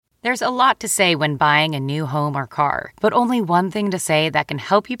There's a lot to say when buying a new home or car, but only one thing to say that can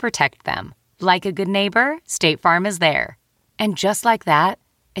help you protect them. Like a good neighbor, State Farm is there. And just like that,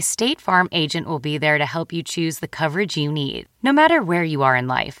 a State Farm agent will be there to help you choose the coverage you need, no matter where you are in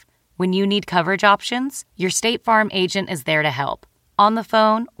life. When you need coverage options, your State Farm agent is there to help, on the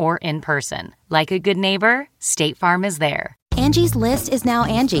phone or in person. Like a good neighbor, State Farm is there. Angie's List is now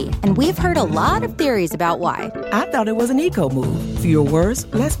Angie, and we've heard a lot of theories about why. I thought it was an eco move. Fewer words,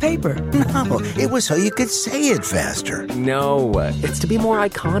 less paper. No, it was so you could say it faster. No, it's to be more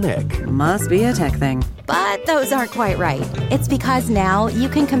iconic. Must be a tech thing. But those aren't quite right. It's because now you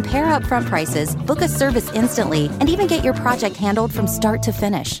can compare upfront prices, book a service instantly, and even get your project handled from start to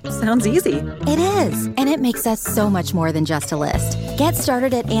finish. Sounds easy. It is, and it makes us so much more than just a list. Get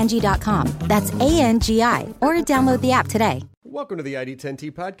started at Angie.com. That's ANGI, or download the app today. Welcome to the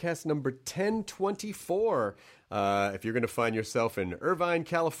ID10T podcast number 1024. If you're going to find yourself in Irvine,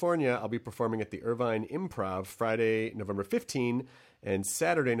 California, I'll be performing at the Irvine Improv Friday, November 15 and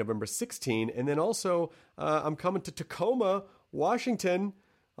Saturday, November 16. And then also I'm coming to Tacoma, Washington.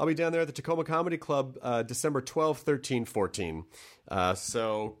 I'll be down there at the Tacoma Comedy Club December 12, 13, 14.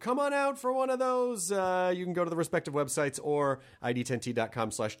 So come on out for one of those. You can go to the respective websites or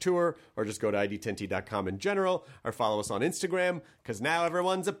id10t.com/tour, or just go to id10t.com in general, or follow us on Instagram, because now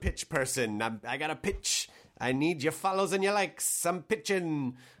everyone's a pitch person. I got a pitch. I need your follows and your likes. I'm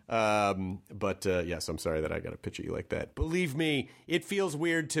pitching. Yes, I'm sorry that I got to pitch at you like that. Believe me, it feels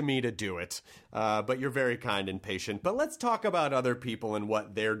weird to me to do it. But you're very kind and patient. But let's talk about other people and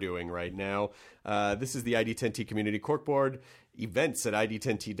what they're doing right now. This is the ID10T Community Corkboard, events at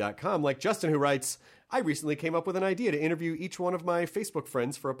id10t.com. Like Justin, who writes, I recently came up with an idea to interview each one of my Facebook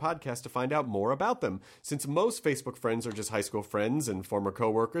friends for a podcast to find out more about them. Since most Facebook friends are just high school friends and former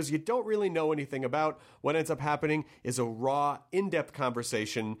coworkers you don't really know anything about, what ends up happening is a raw, in-depth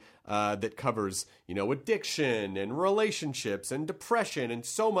conversation that covers, addiction and relationships and depression and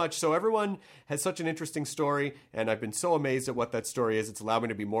so much. So everyone has such an interesting story, and I've been so amazed at what that story is. It's allowed me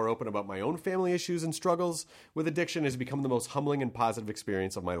to be more open about my own family issues and struggles with addiction. It has become the most humbling and positive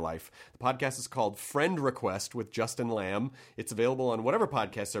experience of my life. The podcast is called Friend Request with Justin Lamb. It's available on whatever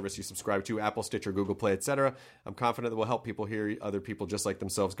podcast service you subscribe to, Apple, Stitcher, Google Play, etc. I'm confident that will help people hear other people just like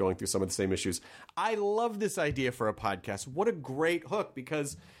themselves going through some of the same issues. I love this idea for a podcast. What a great hook,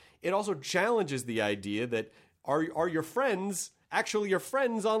 because it also challenges the idea that are your friends actually your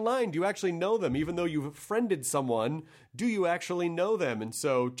friends online? Do you actually know them? Even though you've friended someone, do you actually know them? And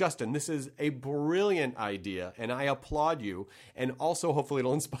so, Justin, this is a brilliant idea, and I applaud you. And also, hopefully,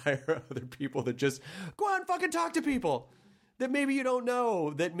 it'll inspire other people that just go out and fucking talk to people that maybe you don't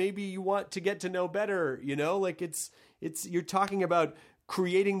know, that maybe you want to get to know better. You're talking about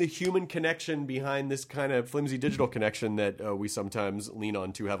creating the human connection behind this kind of flimsy digital connection that we sometimes lean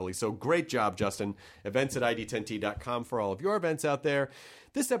on too heavily. So great job, Justin. Events at id10t.com for all of your events out there.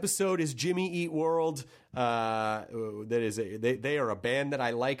 This episode is Jimmy Eat World. They are a band that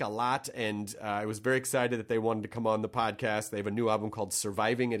I like a lot, and I was very excited that they wanted to come on the podcast. They have a new album called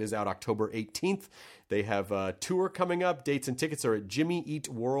Surviving. It is out October 18th. They have a tour coming up. Dates and tickets are at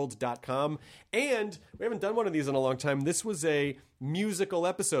jimmyeatworld.com. And we haven't done one of these in a long time. This was a musical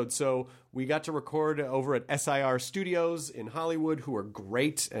episode, so we got to record over at SIR Studios in Hollywood, who are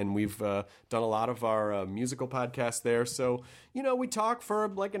great, and we've done a lot of our musical podcasts there. So, we talk for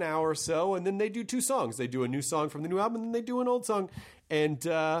like an hour or so, and then they do 2 songs. They do a new song from the new album, and then they do an old song, and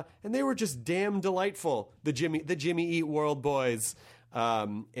they were just damn delightful. The Jimmy Eat World boys,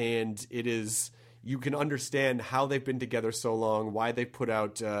 and it is. You can understand how they've been together so long, why they've put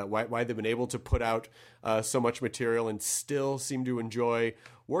out, why they've been able to put out so much material and still seem to enjoy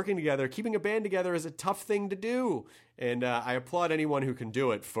working together. Keeping a band together is a tough thing to do, and I applaud anyone who can do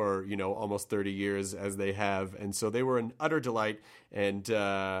it for almost 30 years as they have. And so they were an utter delight, and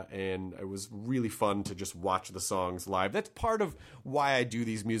it was really fun to just watch the songs live. That's part of why I do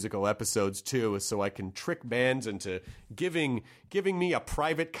these musical episodes too, is so I can trick bands into giving me a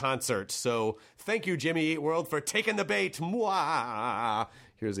private concert. So thank you, Jimmy Eat World, for taking the bait. Mwah!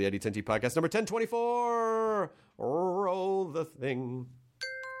 Here's the ID10T podcast number 1024. Roll the thing.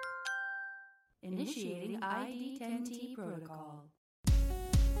 Initiating ID10T protocol.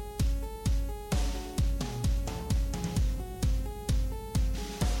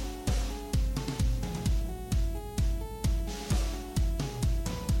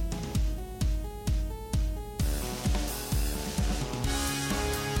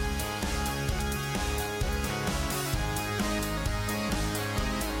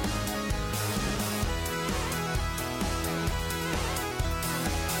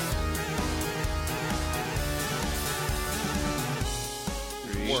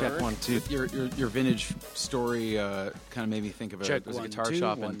 Check 1, 2. Your vintage story kind of made me think of a guitar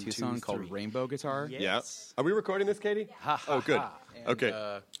shop in Tucson called Rainbow Guitar. Yes. Yeah. Are we recording this, Katie? Oh, good. And,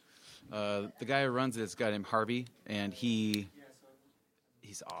 okay. The guy who runs it is a guy named Harvey, and he's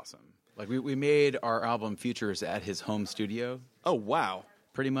awesome. Like we made our album Futures at his home studio. Oh, wow.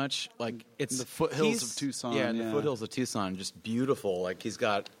 Pretty much, like it's the foothills of Tucson. Yeah, in the foothills of Tucson, just beautiful. Like his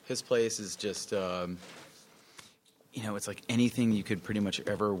place is just, it's like anything you could pretty much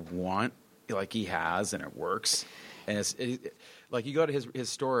ever want. Like he has, and it works. And like you go to his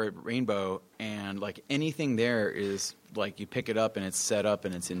store at Rainbow, and like anything there is like you pick it up and it's set up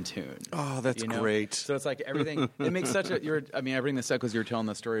and it's in tune. Oh, that's great. So it's like everything. It makes such a. I bring this up because you're telling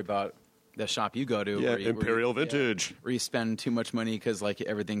the story about the shop you go to, Imperial Vintage, where you spend too much money because like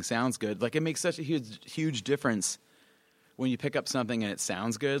everything sounds good. Like it makes such a huge difference when you pick up something and it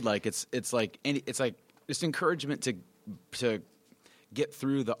sounds good. Like it's like just encouragement to get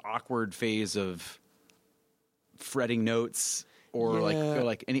through the awkward phase of fretting notes or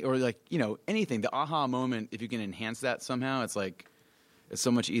anything. The aha moment, if you can enhance that somehow, it's like it's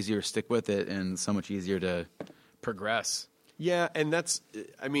so much easier to stick with it and so much easier to progress. Yeah, and that's,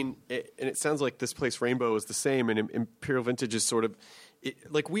 and it sounds like this place, Rainbow, is the same, and Imperial Vintage is sort of,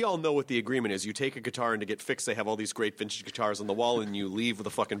 like we all know what the agreement is. You take a guitar and to get fixed, they have all these great vintage guitars on the wall, and you leave with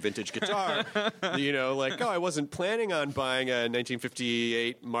a fucking vintage guitar. I wasn't planning on buying a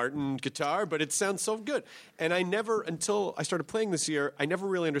 1958 Martin guitar, but it sounds so good. And I never, until I started playing this year, I never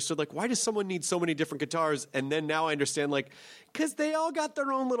really understood, like, why does someone need so many different guitars? And then now I understand, like, because they all got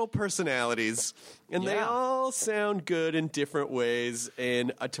their own little personalities, and they all sound good in different ways.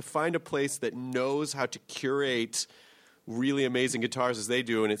 And to find a place that knows how to curate really amazing guitars as they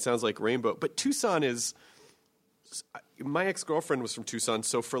do, and it sounds like Rainbow. But Tucson is... My ex-girlfriend was from Tucson,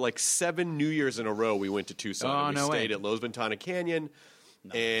 so for like 7 New Years in a row, we went to Tucson. And we stayed at Los Ventana Canyon.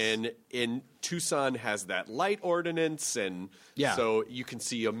 Nice. And in Tucson has that light ordinance, and so you can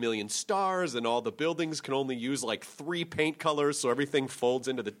see 1 million stars, and all the buildings can only use like 3 paint colors, so everything folds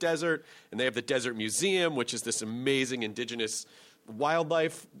into the desert. And they have the Desert Museum, which is this amazing indigenous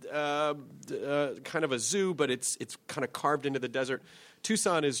wildlife kind of a zoo, but it's kind of carved into the desert.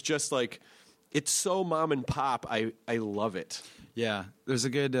 Tucson is just like, it's so mom and pop. I love it. Yeah, there's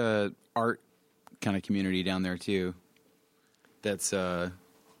a good art kind of community down there too. That's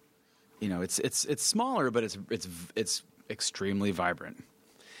it's smaller, but it's extremely vibrant.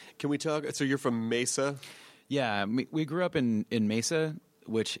 Can we talk? So you're from Mesa? Yeah, we grew up in Mesa,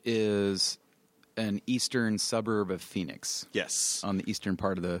 which is an eastern suburb of Phoenix. Yes, on the eastern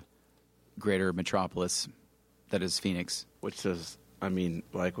part of the greater metropolis that is Phoenix. Which is,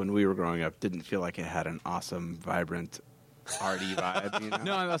 like when we were growing up, didn't feel like it had an awesome, vibrant, arty vibe.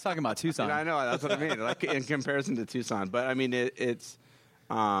 No, I was talking about Tucson. I know, that's what I mean. Like in comparison to Tucson, but it's,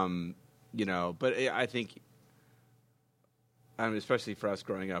 but I think, especially for us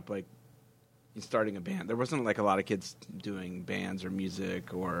growing up, like starting a band, there wasn't like a lot of kids doing bands or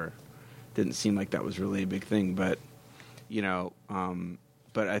music, or didn't seem like that was really a big thing. But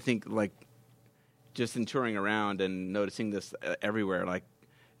but I think like just in touring around and noticing this everywhere, like,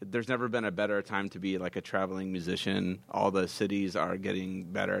 there's never been a better time to be like a traveling musician. All the cities are getting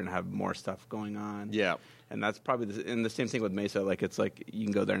better and have more stuff going on. Yeah. And that's probably and the same thing with Mesa. Like, it's like you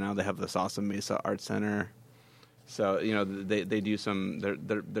can go there now. They have this awesome Mesa Art Center. So, they do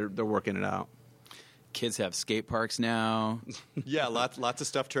they're working it out. Kids have skate parks now. Yeah, lots of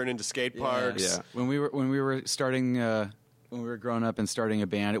stuff turned into skate parks. Yeah. When we were starting when we were growing up and starting a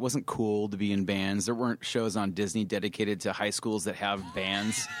band, it wasn't cool to be in bands. There weren't shows on Disney dedicated to high schools that have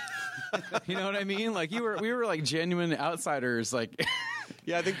bands. You know what I mean? Like we were like genuine outsiders. Like,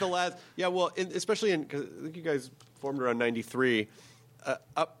 yeah, I think especially because I think you guys formed around '93.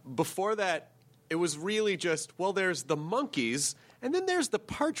 Before that, it was really just there's the Monkees, and then there's the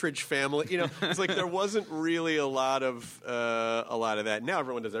Partridge Family. It's like there wasn't really a lot of that. Now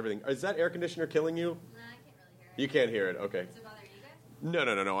everyone does everything. Is that air conditioner killing you? You can't hear it. Okay. Does it bother you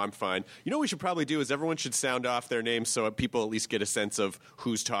guys? No. I'm fine. You know what we should probably do is everyone should sound off their names so people at least get a sense of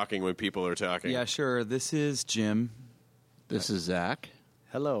who's talking when people are talking. Yeah, sure. This is Jim. This is Zach.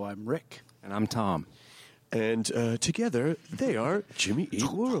 Hello, I'm Rick. And I'm Tom. And together, they are Jimmy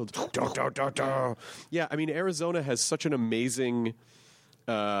Eat World. Yeah, Arizona has such an amazing...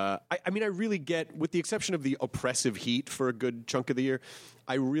 I really get, with the exception of the oppressive heat for a good chunk of the year,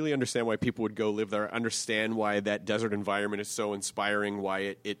 I really understand why people would go live there. I understand why that desert environment is so inspiring,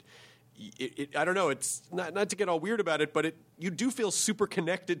 why it I don't know, it's not to get all weird about it, but you do feel super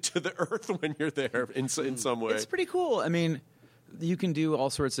connected to the earth when you're there in some way. It's pretty cool. You can do all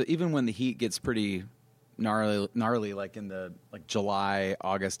sorts of, even when the heat gets pretty gnarly like in the July,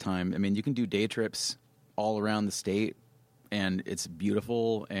 August time. I mean, you can do day trips all around the state, and it's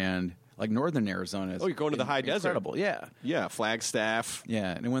beautiful. And like northern Arizona is you're going to the high desert. Incredible, yeah. Yeah, Flagstaff.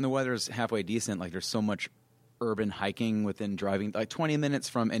 Yeah, and when the weather's halfway decent, like there's so much urban hiking within driving. Like 20 minutes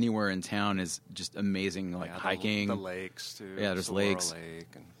from anywhere in town is just amazing. Like hiking, the lakes too. Yeah, there's Sonora lakes. Lake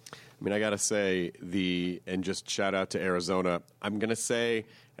and I mean, I got to say, and just shout out to Arizona, I'm going to say,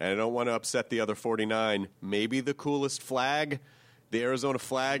 and I don't want to upset the other 49, maybe the coolest flag. The Arizona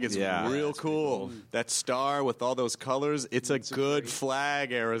flag is real cool. That star with all those colors, it's a good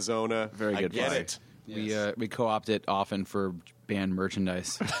flag, Arizona. Very good I get flag. it. Yes. We co-opt it often for band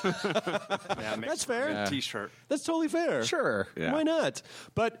merchandise. That's fair. Yeah. T-shirt. That's totally fair. Sure. Yeah. Why not?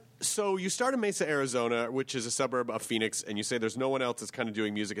 But so you start in Mesa, Arizona, which is a suburb of Phoenix, and you say there's no one else that's kind of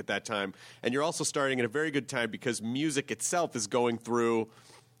doing music at that time. And you're also starting at a very good time because music itself is going through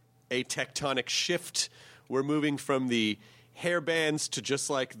a tectonic shift. We're moving from the hair bands to just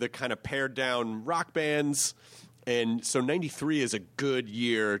like the kind of pared down rock bands. And so 93 is a good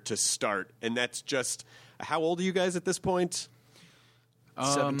year to start. And that's just, how old are you guys at this point?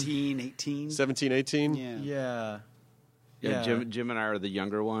 17, 18. 17, 18? Yeah. Yeah, Jim and I are the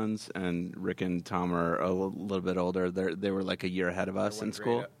younger ones, and Rick and Tom are a little bit older. They were like a year ahead of us in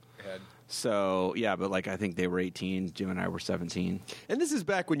school. So, yeah, but like I think they were 18. Jim and I were 17. And this is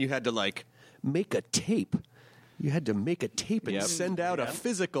back when you had to like make a tape. You had to make a tape and Yep. send out a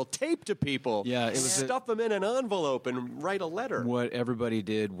physical tape to people. Yeah, it was stuff them in an envelope and write a letter. What everybody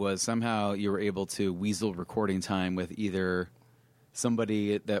did was somehow you were able to weasel recording time with either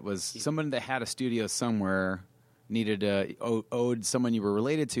somebody that had a studio somewhere, owed someone you were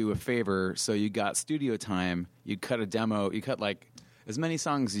related to a favor, so you got studio time. You cut a demo. You cut like as many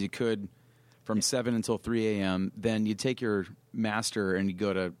songs as you could from 7 until 3 a.m. Then you take your master and you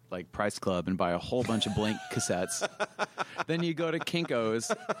go to like Price Club and buy a whole bunch of blank cassettes. Then you go to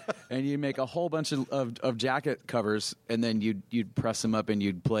Kinko's and you make a whole bunch of jacket covers, and then you'd press them up and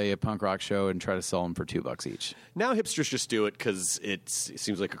you'd play a punk rock show and try to sell them for $2 each. Now hipsters just do it because it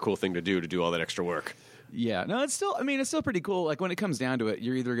seems like a cool thing to do all that extra work. Yeah, no, it's still pretty cool. Like when it comes down to it,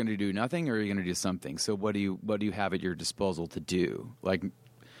 you're either going to do nothing or you're going to do something. So what do you have at your disposal to do? Like,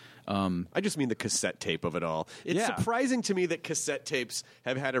 I just mean the cassette tape of it all. It's surprising to me that cassette tapes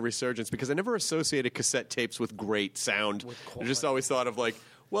have had a resurgence because I never associated cassette tapes with great sound. I just always thought of like,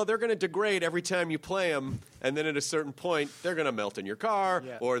 well, they're going to degrade every time you play them, and then at a certain point, they're going to melt in your car,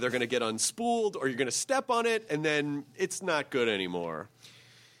 or they're going to get unspooled, or you're going to step on it, and then it's not good anymore.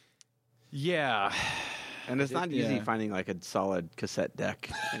 yeah. And it's not easy finding like a solid cassette deck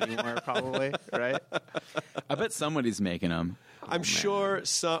anymore, probably, right? I bet somebody's making them. I'm sure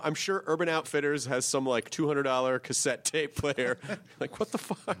Urban Outfitters has some like $200 cassette tape player. Like, what the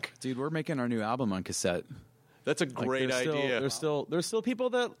fuck? Dude, we're making our new album on cassette. That's a great idea. There's still people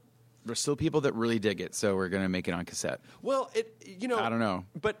that really dig it, so we're going to make it on cassette. Well, I don't know.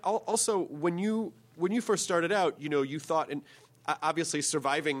 But also, when you first started out, you thought, and obviously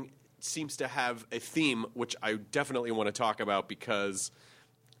surviving seems to have a theme, which I definitely want to talk about because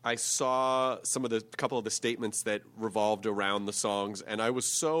I saw couple of the statements that revolved around the songs, and I was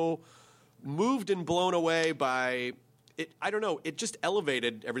so moved and blown away by it. I don't know. It just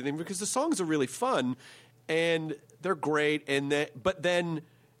elevated everything because the songs are really fun and they're great. But then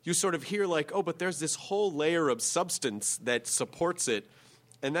you sort of hear like, oh, but there's this whole layer of substance that supports it,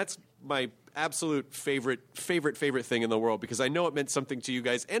 and that's my absolute favorite thing in the world because I know it meant something to you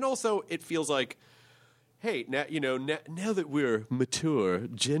guys, and also it feels like, hey, now now that we're mature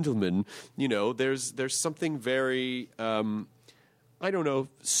gentlemen, there's something very I don't know,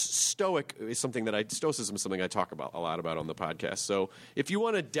 stoic is something stoicism is something I talk about a lot about on the podcast. So if you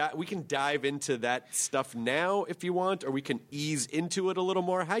want to, we can dive into that stuff now if you want, or we can ease into it a little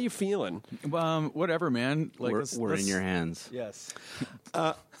more. How you feeling? Whatever, man. Like We're in your hands. Yes.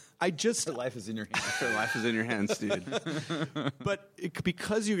 Life is in your hands. Life is in your hands, dude. But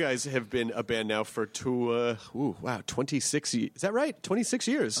because you guys have been a band now for 26 years. Is that right? 26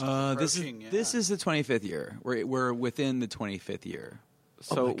 years. This is the 25th year. We're within the 25th year.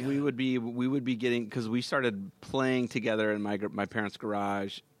 So we would be getting, because we started playing together in my parents'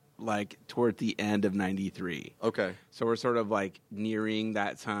 garage like toward the end of 93. Okay. So we're sort of like nearing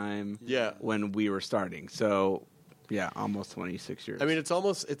that time when we were starting. So yeah, almost 26 years. I mean, it's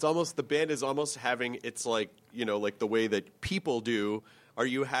almost the band is almost having, it's like, like the way that people do. Are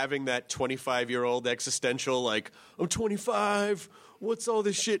you having that 25-year-old existential, like, I'm 25, what's all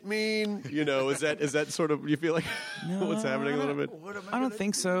this shit mean? Is that sort of, you feel like what's happening a little bit? I don't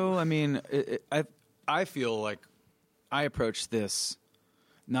think so. I mean, I feel like I approach this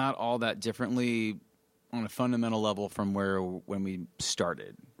not all that differently on a fundamental level from when we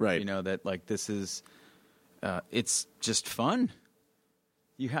started. Right. You know, that like this is it's just fun.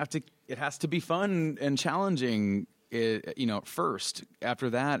 It has to be fun and challenging, you know, first. After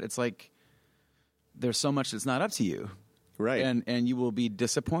that, it's like there's so much that's not up to you. Right. And you will be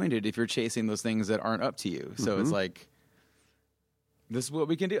disappointed if you're chasing those things that aren't up to you. So it's like, this is what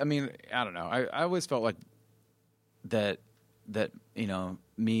we can do. I mean, I don't know. I always felt like that you know,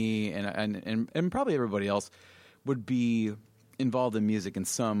 me and probably everybody else would be involved in music in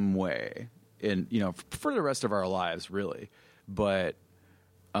some way, in, you know, for the rest of our lives, really. But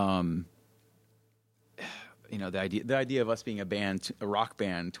you know, the idea of us being a rock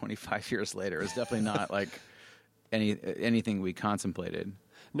band 25 years later is definitely not like anything we contemplated.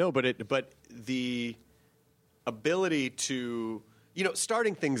 No, but the ability to, you know,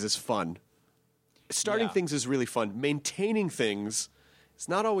 starting things is fun. Starting things is really fun. Maintaining things is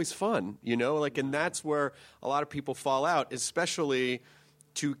not always fun, you know? Like, and that's where a lot of people fall out, especially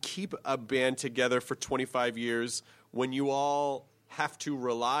to keep a band together for 25 years when you all have to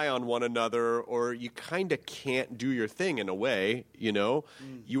rely on one another, or you kind of can't do your thing in a way, you know?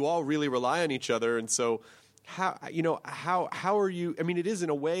 You all really rely on each other, and so how are you? I mean, it is in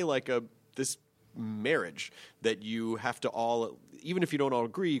a way like this marriage that you have to all, even if you don't all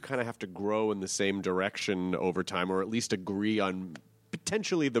agree, you kind of have to grow in the same direction over time, or at least agree on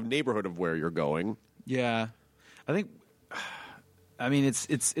potentially the neighborhood of where you're going. Yeah, I think. I mean,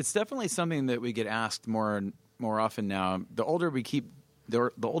 it's definitely something that we get asked more and more often now. The older we get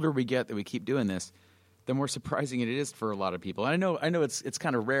that we keep doing this, the more surprising it is for a lot of people. And I know it's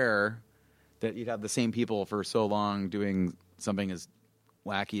kind of rare that you'd have the same people for so long doing something as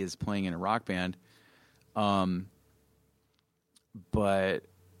wacky as playing in a rock band. But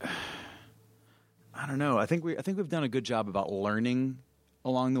I don't know. I think we've done a good job about learning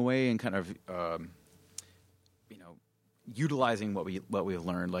along the way and kind of you know, utilizing what we've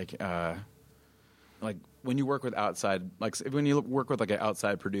learned. Like when you work with when you work with like an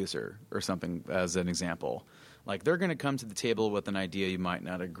outside producer or something, as an example, like they're going to come to the table with an idea you might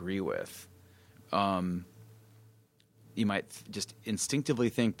not agree with. You might just instinctively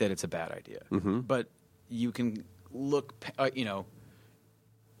think that it's a bad idea, but you can look, you know,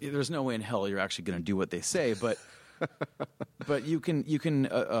 there's no way in hell you're actually going to do what they say, but you can,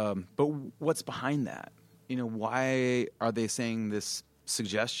 but what's behind that? You know, why are they saying this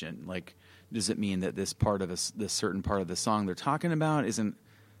suggestion? Like, does it mean that this part of this certain part of the song they're talking about it's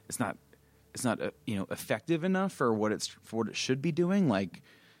not you know, effective enough for what it should be doing? Like,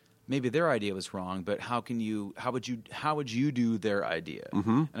 maybe their idea was wrong, but how would you do their idea?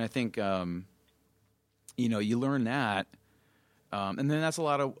 And I think you know, you learn that, and then that's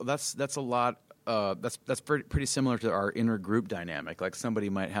pretty similar to our inner group dynamic. Like, somebody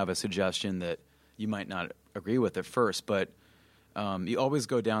might have a suggestion that you might not agree with at first, but you always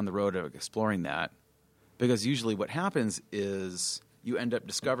go down the road of exploring that, because usually what happens is you end up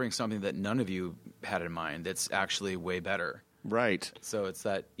discovering something that none of you had in mind that's actually way better. Right. So it's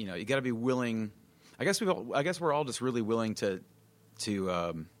that, you know, you got to be willing. I guess we're all just really willing to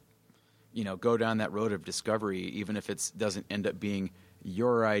you know, go down that road of discovery, even if it doesn't end up being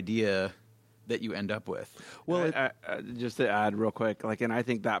your idea that you end up with. Well, just to add real quick, like, and I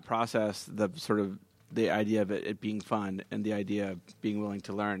think that process, the idea of it being fun and the idea of being willing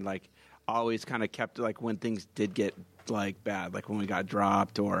to learn, like, always kind of kept, like, when things did get like bad, like when we got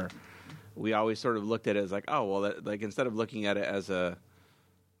dropped, or we always sort of looked at it as like, oh, well, like, instead of looking at it as a,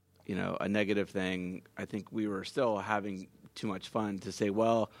 you know, a negative thing, I think we were still having too much fun to say,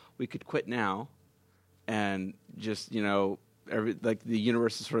 well, we could quit now and just, you know, like the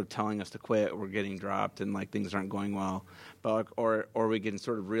universe is sort of telling us to quit, we're getting dropped and like things aren't going well, but like, or we can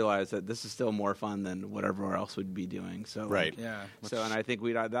sort of realize that this is still more fun than whatever else we'd be doing. So right. Yeah. So, and I think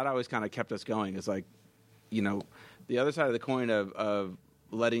that always kind of kept us going. It's like, you know, the other side of the coin of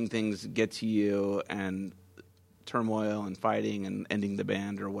letting things get to you and turmoil and fighting and ending the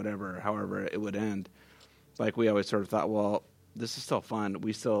band or whatever, however it would end. Like, we always sort of thought, well, this is still fun.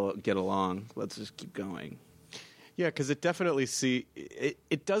 We still get along. Let's just keep going. Yeah, because it definitely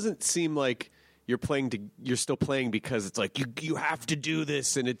it doesn't seem like you're still playing because it's like you have to do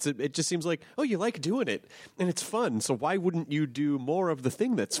this, and it just seems like, oh, you like doing it and it's fun. So why wouldn't you do more of the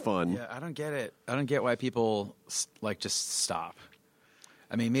thing that's fun? Yeah, I don't get it. I don't get why people like just stop.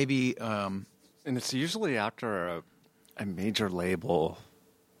 I mean, maybe, and it's usually after a major label,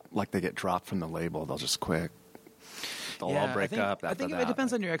 like they get dropped from the label, they'll just quit. They'll all break up. I think it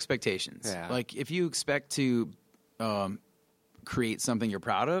depends on your expectations. Yeah. Like, if you expect to create something you're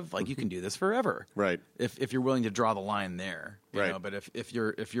proud of, like, you can do this forever. Right. If you're willing to draw the line there, you right. know? But if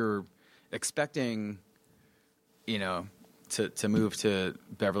you're expecting you know, to move to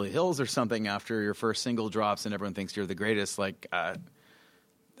Beverly Hills or something after your first single drops and everyone thinks you're the greatest, like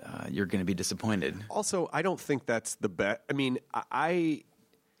you're going to be disappointed. Also, I don't think that's the best. I mean, I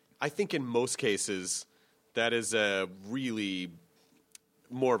think in most cases that is a really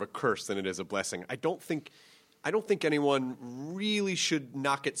more of a curse than it is a blessing. I don't think anyone really should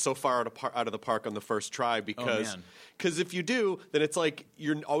knock it so far out of the park on the first try because if you do, then it's like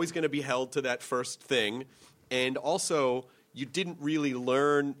you're always going to be held to that first thing, and also you didn't really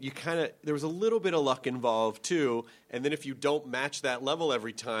learn. There was a little bit of luck involved too, and then if you don't match that level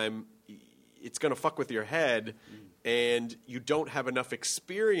every time, it's going to fuck with your head, and you don't have enough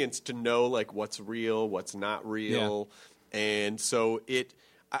experience to know like what's real, what's not real, and so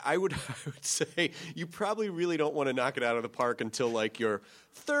I would say you probably really don't want to knock it out of the park until like your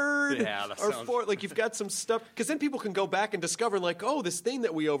third or fourth. Like you've got some stuff, because then people can go back and discover like, oh, this thing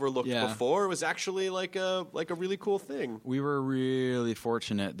that we overlooked before was actually like a really cool thing. We were really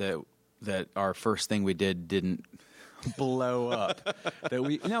fortunate that our first thing we didn't blow up.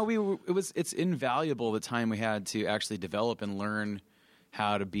 It's invaluable the time we had to actually develop and learn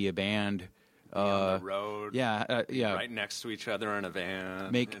how to be a band. On the road, right next to each other in a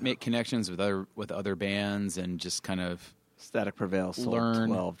van. Make connections with other bands and just kind of Static Prevail sold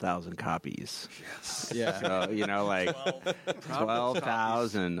 12,000 copies. Yes. Yeah. So, you know, like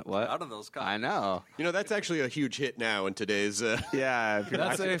 12,000. What? Out of those copies. I know. You know, that's actually a huge hit now in today's. Yeah.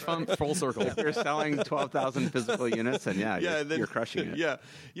 That's a fun full circle. If you're selling 12,000 physical units, then you're crushing it. Yeah.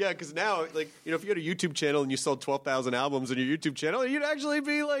 Because now, like, you know, if you had a YouTube channel and you sold 12,000 albums on your YouTube channel, you'd actually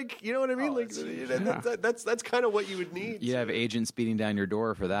be like, you know what I mean? That's kind of what you would need. You have agents beating down your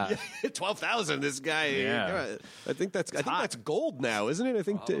door for that. 12,000. This guy. Yeah. I think that's gold now, isn't it? I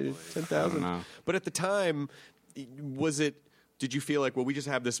think 10,000. But at the time, did you feel like, well, we just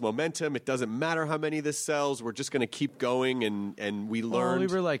have this momentum. It doesn't matter how many this sells. We're just going to keep going, and we learned.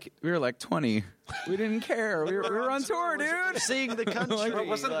 Well, we were like 20. We didn't care. We were on tour, dude. Seeing the country. But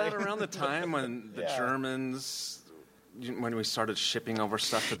wasn't that around the time when the Germans, when we started shipping over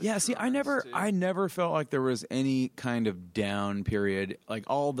stuff to the Germans, see, I never felt like there was any kind of down period. Like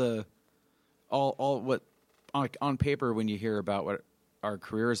all what on paper, when you hear about what our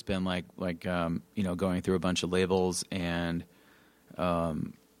career has been like you know, going through a bunch of labels and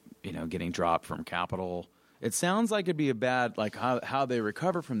you know, getting dropped from Capitol, it sounds like it'd be a bad, like how they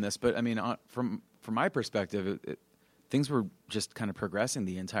recover from this. But I mean, from my perspective, things were just kind of progressing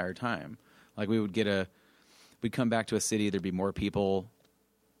the entire time. Like we'd come back to a city, there'd be more people,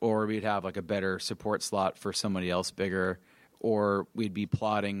 or we'd have like a better support slot for somebody else bigger, or we'd be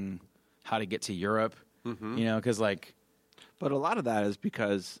plotting how to get to Europe. Mm-hmm. You know, because like, but a lot of that is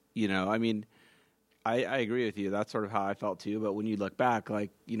because, you know, I mean, I agree with you. That's sort of how I felt too. But when you look back,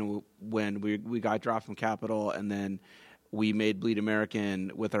 like, you know, when we got dropped from Capitol and then we made Bleed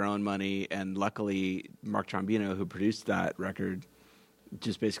American with our own money, and luckily Mark Trombino, who produced that record,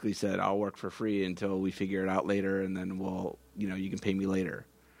 just basically said, I'll work for free until we figure it out later, and then you can pay me later.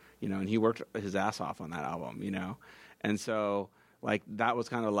 You know, and he worked his ass off on that album, you know. And so, like, that was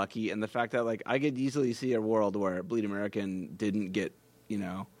kind of lucky. And the fact that, like, I could easily see a world where Bleed American didn't get, you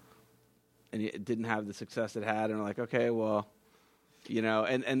know, and it didn't have the success it had, and we're like, okay, well, you know,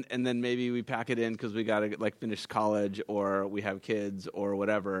 and then maybe we pack it in because we got to, like, finish college, or we have kids or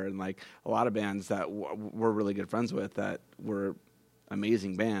whatever. And, like, a lot of bands that we're really good friends with that were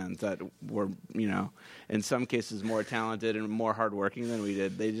amazing bands that were, you know, in some cases more talented and more hardworking than we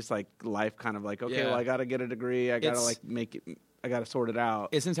did. They just, like, life kind of like, okay, well, I got to get a degree. I got to, like, make it. I got to sort it out.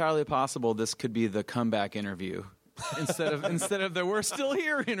 It's entirely possible this could be the comeback interview instead of the "we're still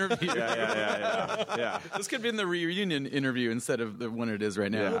here" interview. Yeah. This could be in the reunion interview instead of the one it is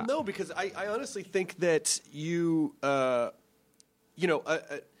right now. Well, no, because I honestly think that you know,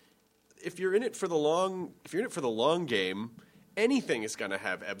 if you're in it for the long game, anything is going to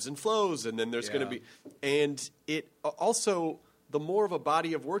have ebbs and flows, and then there's going to be, and it also, the more of a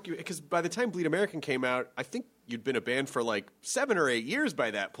body of work because by the time Bleed American came out, I think you'd been a band for like 7 or 8 years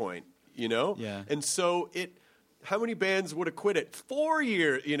by that point, you know? Yeah. And so how many bands would have quit it? 4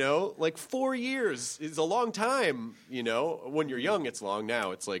 years, you know? Like 4 years is a long time, you know? When you're young, it's long.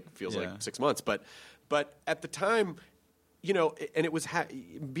 Now it's like, feels like 6 months. But at the time, you know, and it was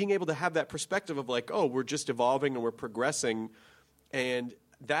being able to have that perspective of like, oh, we're just evolving and we're progressing. And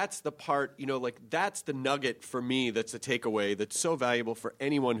that's the part, you know, like that's the nugget for me that's a takeaway that's so valuable for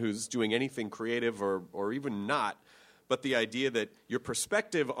anyone who's doing anything creative or even not. But the idea that your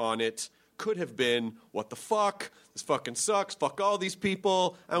perspective on it could have been, what the fuck? This fucking sucks. Fuck all these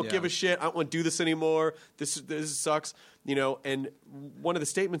people. I don't give a shit. I don't want to do this anymore. This sucks. You know, and one of the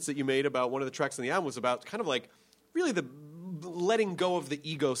statements that you made about one of the tracks on the album was about kind of like really the letting go of the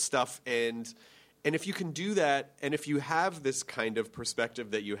ego stuff, and if you can do that, and if you have this kind of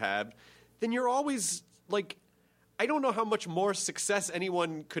perspective that you have, then you're always like, I don't know how much more success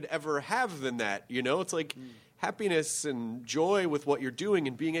anyone could ever have than that. You know, it's like happiness and joy with what you're doing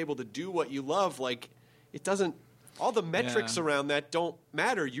and being able to do what you love. Like, it doesn't. All the metrics around that don't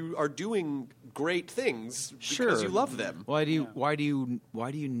matter. You are doing great things because you love them. Why do you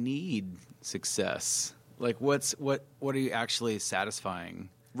need success? Like, what are you actually satisfying?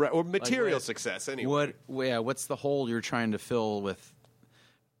 Right, or material success anyway. What's the hole you're trying to fill with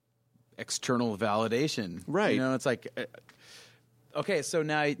external validation? Right. You know, it's like, okay, so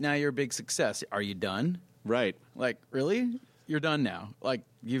now you're a big success. Are you done? Right. Like, really? You're done now. Like,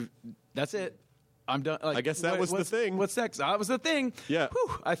 that's it. I'm done. Like, I guess that was the thing. What's next? That was the thing. Yeah.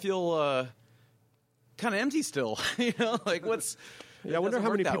 Whew, I feel kind of empty still. You know, like what's? Yeah, I wonder how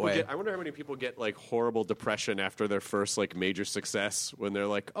many people get. I wonder how many people get like horrible depression after their first like major success when they're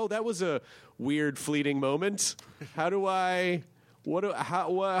like, "Oh, that was a weird, fleeting moment. How do I?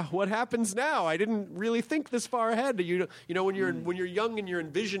 What happens now? I didn't really think this far ahead." You know, when you're young and you're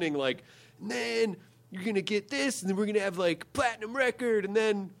envisioning like, man, you're gonna get this, and then we're gonna have like platinum record, and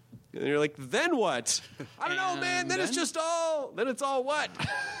then. And you're like, then what? I don't know, man. Then it's all what?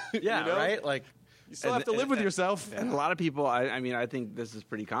 Yeah, you know? right? Like, you still have to live with yourself. And a lot of people, I mean, I think this is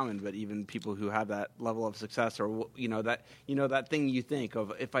pretty common, but even people who have that level of success, or that thing you think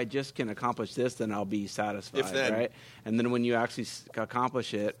of, if I just can accomplish this, then I'll be satisfied, right? And then when you actually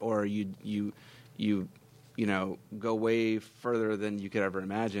accomplish it, or you go way further than you could ever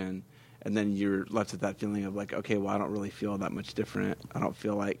imagine. And then you're left with that feeling of like, okay, well, I don't really feel that much different. I don't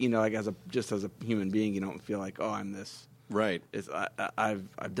feel like, like as a human being, you don't feel like, oh, I'm this. Right.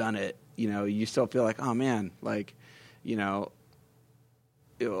 I've done it. You still feel like, oh man, like,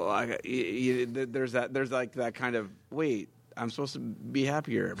 there's like that kind of, wait, I'm supposed to be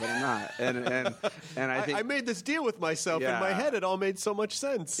happier, but I'm not. And I think I made this deal with myself in my head. It all made so much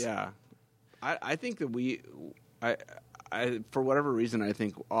sense. Yeah. I think that for whatever reason, I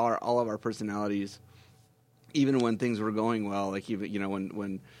think all of our personalities, even when things were going well, like even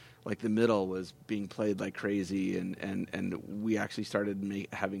when like the middle was being played like crazy, and we actually started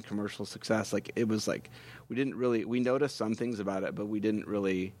having commercial success. Like it was like we noticed some things about it, but we didn't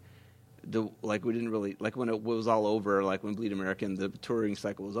really like when it was all over, like when Bleed American, the touring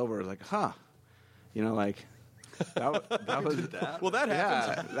cycle was over. It was like, like. That was well. That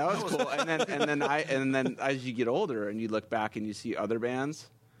happens. Yeah, that was cool. And then as you get older and you look back and you see other bands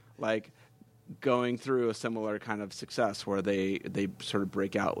like going through a similar kind of success where they sort of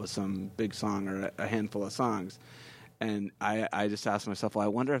break out with some big song or a handful of songs, and I just asked myself, well, I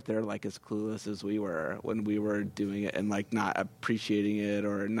wonder if they're like as clueless as we were when we were doing it and like not appreciating it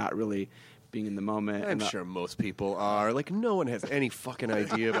or not really being in the moment. I'm sure most people are. Like, no one has any fucking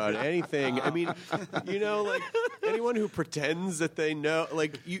idea about anything. I mean, like, anyone who pretends that they know,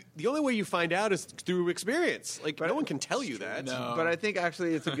 like, the only way you find out is through experience. Like, no one can tell you that. No. But I think,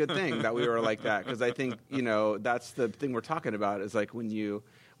 actually, it's a good thing that we were like that, because I think, that's the thing we're talking about, is, like, when you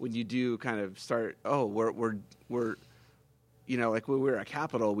do kind of start, we're like, when we were at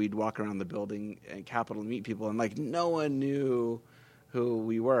Capitol, we'd walk around the building at Capitol and meet people, and, like, no one knew who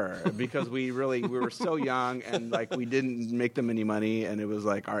we were, because we were so young, and like we didn't make them any money, and it was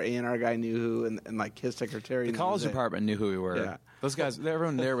like our A&R guy knew who, and like his secretary. The college department knew who we were. Yeah. Those guys,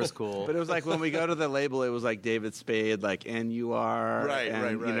 everyone there was cool. But it was like when we go to the label, it was like David Spade, like, and you are,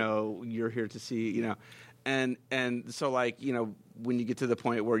 right. You're here to see, and so like, when you get to the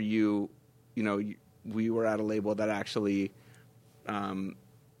point where we were at a label that actually,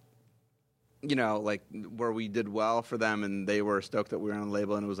 like where we did well for them and they were stoked that we were on the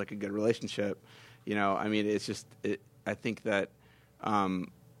label and it was like a good relationship. I mean, it's just, I think that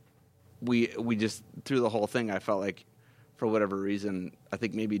we just, through the whole thing, I felt like for whatever reason, I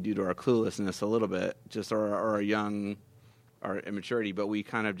think maybe due to our cluelessness a little bit, just or our immaturity, but we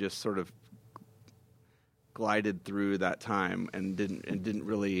kind of just sort of glided through that time and didn't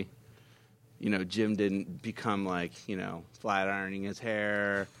really, Jim didn't become like, flat ironing his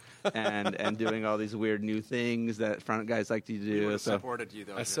hair and doing all these weird new things that front guys like to do. He supported you,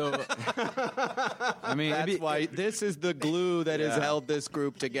 though. So, I mean, that's why this is the glue that has held this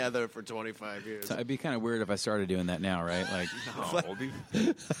group together for 25 years. So it'd be kind of weird if I started doing that now, right? Like,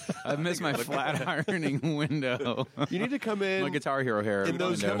 I've missed my flat ironing window. You need to come in. My Guitar Hero hair. In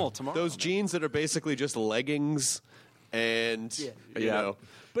those jeans that are basically just leggings, and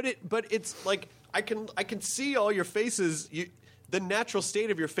but it's like I can see all your faces. The natural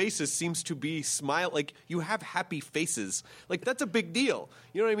state of your faces seems to be smile. Like, you have happy faces. Like, that's a big deal.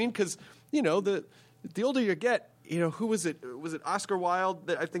 You know what I mean? Because, the older you get, who was it? Was it Oscar Wilde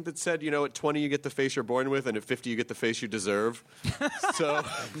that I think that said, at 20 you get the face you're born with, and at 50 you get the face you deserve. So,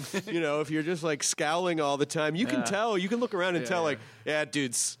 if you're just like scowling all the time, you can tell. You can look around and tell, like, yeah,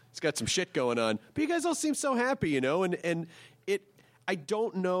 dude's he's got some shit going on. But you guys all seem so happy, and it. I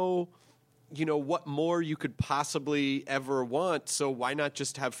don't know. What more you could possibly ever want. So why not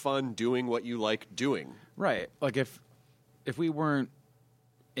just have fun doing what you like doing? Right. Like if we weren't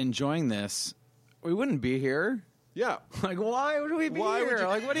enjoying this, we wouldn't be here. Yeah. Like, why would we be here?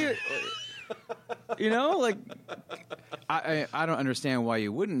 Like, what do you... like, I don't understand why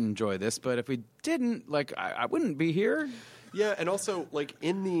you wouldn't enjoy this, but if we didn't, like, I wouldn't be here. Yeah, and also, like,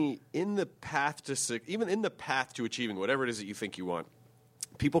 in the path to achieving whatever it is that you think you want,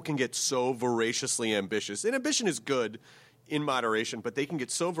 people can get so voraciously ambitious. And ambition is good in moderation, but they can get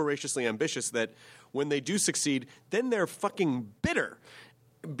so voraciously ambitious that when they do succeed, then they're fucking bitter.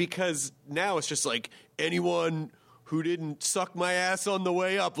 Because now it's just like, anyone who didn't suck my ass on the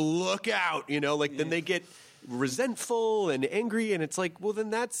way up, look out, then they get resentful and angry, and it's like, well,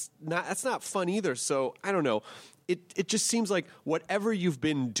 then that's not fun either. So I don't know. It just seems like whatever you've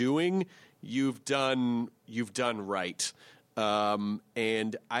been doing, you've done right.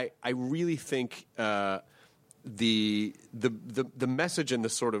 And I really think the message and the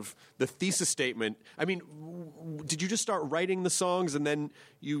sort of the thesis statement. I mean, did you just start writing the songs and then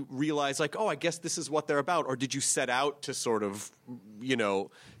you realize, like, oh, I guess this is what they're about, or did you set out to sort of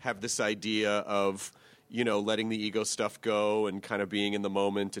have this idea of letting the ego stuff go and kind of being in the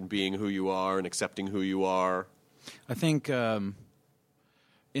moment and being who you are and accepting who you are? I think how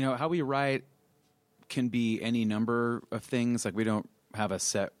we write can be any number of things. Like, we don't have a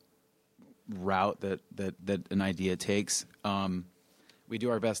set route that an idea takes. We do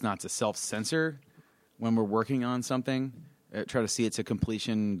our best not to self-censor when we're working on something. Try to see it to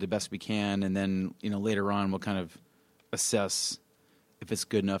completion the best we can, and then later on we'll kind of assess if it's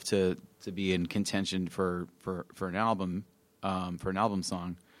good enough to be in contention for an album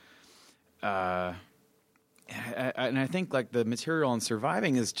song. And I think, like, the material on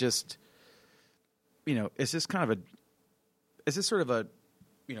Surviving is just, it's just kind of a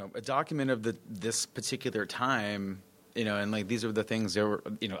document of this particular time, and like these are the things that were,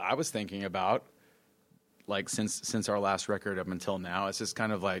 I was thinking about, like, since our last record up until now. It's just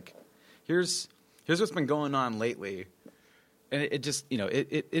kind of like, here's what's been going on lately, and it just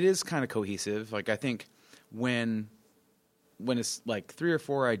it is kind of cohesive. Like, I think when it's like 3 or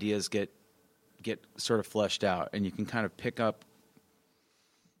 4 ideas get sort of fleshed out, and you can kind of pick up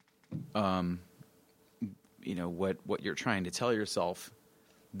what you're trying to tell yourself,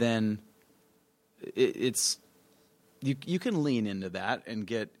 then it's you can lean into that and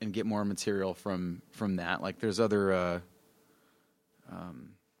get more material from that. Like, there's other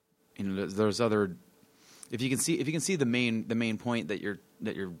there's other, if you can see the main point that you're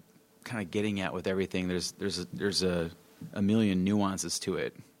kind of getting at with everything, there's a million nuances to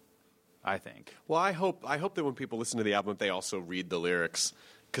it, I think. Well, I hope that when people listen to the album, they also read the lyrics,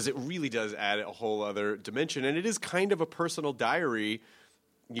 because it really does add a whole other dimension, and it is kind of a personal diary,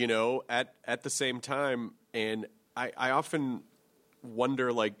 at the same time. And I often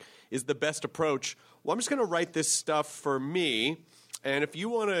wonder, like, is the best approach, well, I'm just going to write this stuff for me, and if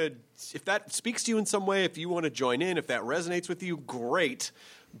that speaks to you in some way, if you want to join in, if that resonates with you, great.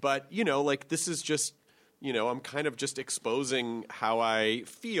 But, like, this is just, I'm kind of just exposing how I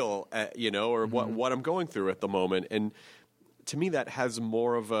feel, or what I'm going through at the moment. And to me, that has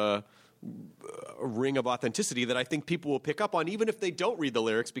more of a ring of authenticity that I think people will pick up on, even if they don't read the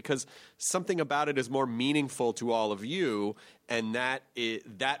lyrics, because something about it is more meaningful to all of you, and that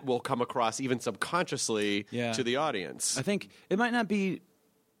will come across even subconsciously to the audience. I think it might not be.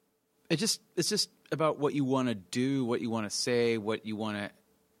 It's just about what you want to do, what you want to say, what you want to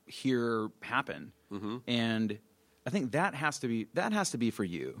hear happen, and I think that has to be for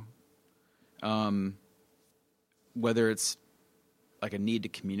you. Whether it's like a need to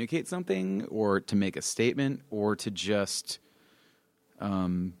communicate something, or to make a statement, or to just,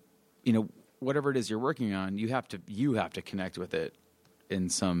 whatever it is you're working on, you have to connect with it in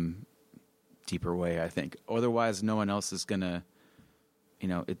some deeper way, I think. Otherwise, no one else is gonna,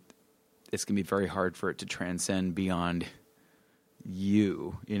 it's gonna be very hard for it to transcend beyond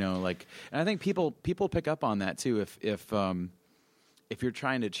you, like. And I think people pick up on that too. If you're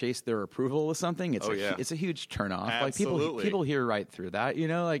trying to chase their approval with something, it's a huge turnoff. Absolutely. Like, people hear right through that,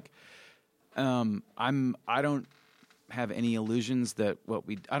 like, I don't have any illusions that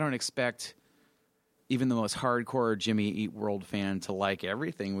I don't expect even the most hardcore Jimmy Eat World fan to like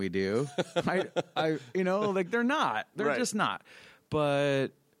everything we do. Like, they're not. They're right. just not. But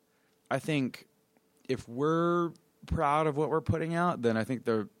I think if we're proud of what we're putting out, then I think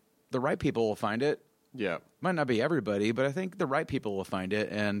the right people will find it. Yeah. Might not be everybody, but I think the right people will find it,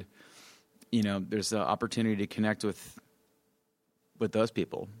 and there's an opportunity to connect with those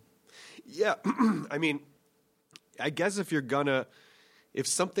people. Yeah. I mean, I guess if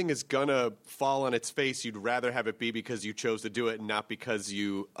something is gonna fall on its face, you'd rather have it be because you chose to do it and not because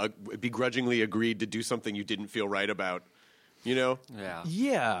you begrudgingly agreed to do something you didn't feel right about, Yeah.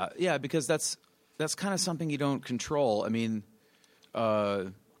 Yeah, because that's kind of something you don't control. I mean,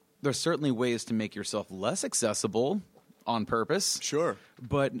 there's certainly ways to make yourself less accessible on purpose. Sure.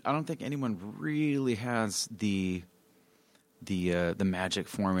 But I don't think anyone really has the magic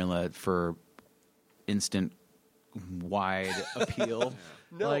formula for instant wide appeal.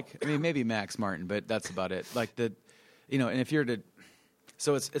 No. Like, I mean, maybe Max Martin, but that's about it. Like and if you're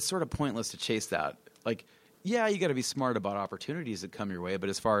so it's sort of pointless to chase that. Like, yeah, you got to be smart about opportunities that come your way, but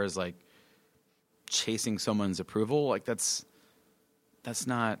as far as like chasing someone's approval, like that's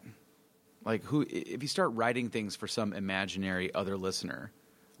not like if you start writing things for some imaginary other listener,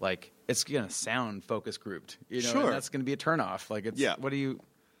 like it's going to sound focus grouped, Sure. and that's going to be a turnoff. Like,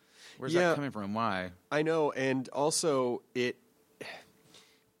 where's that coming from? Why? I know. And also it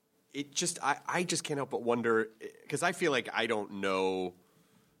just, I just can't help but wonder, because I feel like I don't know.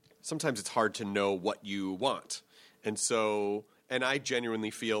 Sometimes it's hard to know what you want. And I genuinely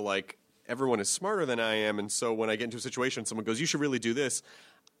feel like everyone is smarter than I am. And so when I get into a situation, someone goes, you should really do this.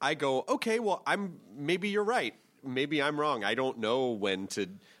 I go, okay, well, maybe you're right. Maybe I'm wrong. I don't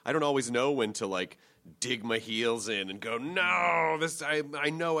always know when to like dig my heels in and go, no,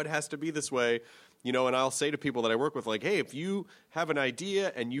 I know it has to be this way. And I'll say to people that I work with, like, hey, if you have an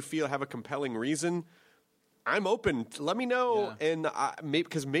idea and you have a compelling reason, I'm open. Let me know. Yeah. And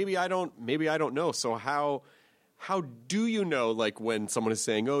because maybe I don't know. So how do you know, like, when someone is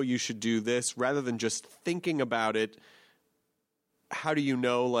saying, oh, you should do this, rather than just thinking about it? How do you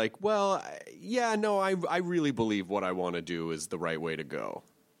know, like, well, yeah, no, I really believe what I want to do is the right way to go?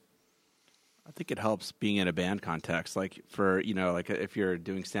 I think it helps being in a band context, like for, like if you're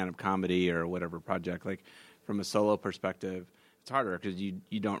doing stand-up comedy or whatever project, like from a solo perspective, it's harder because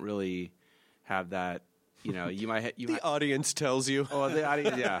you don't really have that. The audience tells you. Oh, the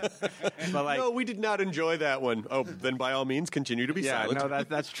audience, yeah. But like, no, we did not enjoy that one. Oh, then by all means, continue to be silent. Yeah, no,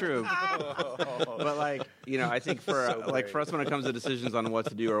 that's true. But like, I think for us when it comes to decisions on what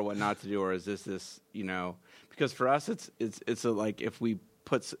to do or what not to do, or is this, because for us it's like if we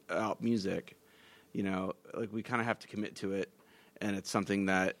put out music, like we kind of have to commit to it, and it's something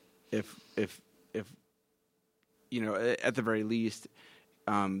that if at the very least,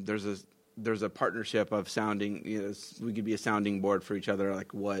 there's a partnership of sounding. We could be a sounding board for each other,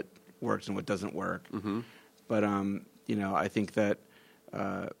 like what works and what doesn't work. Mm-hmm. But I think that,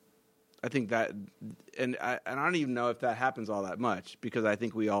 and I don't even know if that happens all that much, because I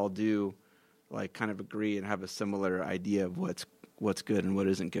think we all do, like, kind of agree and have a similar idea of what's good and what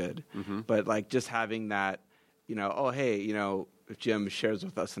isn't good. Mm-hmm. But like just having that, oh hey, if Jim shares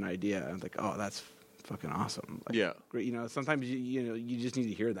with us an idea, I'm like, oh, that's fucking awesome. Like, yeah, great. Sometimes you just need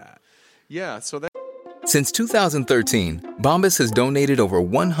to hear that. Yeah. So that. Since 2013, Bombas has donated over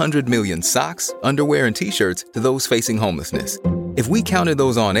 100 million socks, underwear, and T-shirts to those facing homelessness. If we counted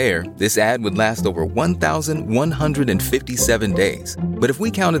those on air, this ad would last over 1,157 days. But if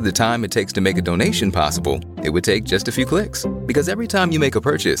we counted the time it takes to make a donation possible, it would take just a few clicks. Because every time you make a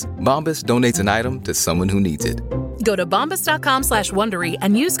purchase, Bombas donates an item to someone who needs it. Go to bombas.com/Wondery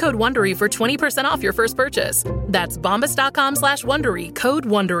and use code Wondery for 20% off your first purchase. That's bombas.com/Wondery, code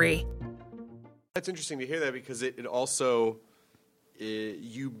Wondery. That's interesting to hear that, because it also,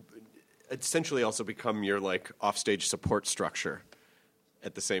 you essentially also become your like offstage support structure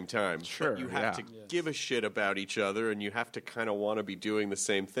at the same time. Sure, but you have to give a shit about each other, and you have to kind of want to be doing the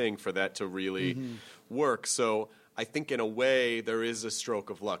same thing for that to really work. So I think in a way there is a stroke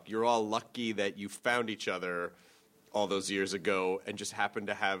of luck. You're all lucky that you found each other all those years ago and just happened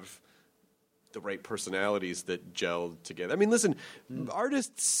to have the right personalities that gelled together. I mean, listen,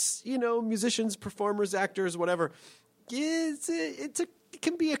 artists, musicians, performers, actors, whatever, it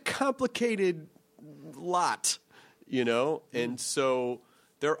can be a complicated lot, and so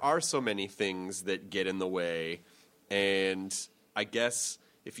there are so many things that get in the way. And I guess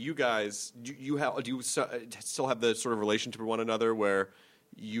if you guys, do you still have the sort of relationship with one another where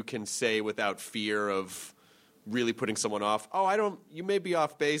you can say without fear of really putting someone off, you may be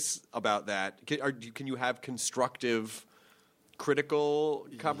off base about that. Can you have constructive, critical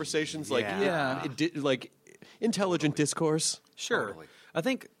conversations? Like intelligent discourse? Sure. Totally. I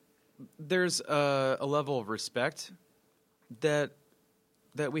think there's a level of respect that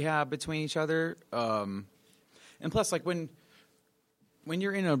we have between each other. And plus, like when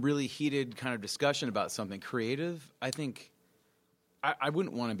you're in a really heated kind of discussion about something creative, I think I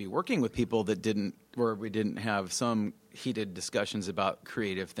wouldn't want to be working with people where we didn't have some heated discussions about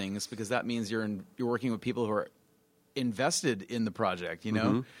creative things, because that means you're working with people who are invested in the project. You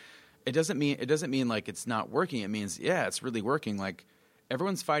know, it doesn't mean like it's not working. It means it's really working. Like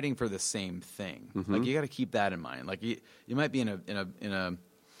everyone's fighting for the same thing. Like you got to keep that in mind. Like you might be in a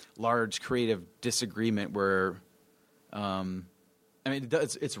large creative disagreement where, I mean,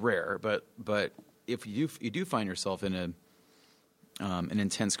 it's rare, but if you do find yourself in an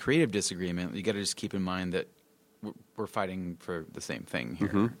intense creative disagreement, you got to just keep in mind that we're fighting for the same thing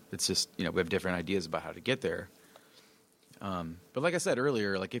here. It's just, we have different ideas about how to get there. But like I said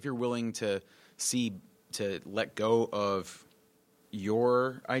earlier, like if you're willing to let go of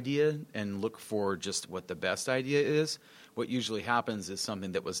your idea and look for just what the best idea is, what usually happens is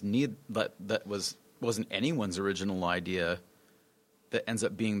something that wasn't anyone's original idea that ends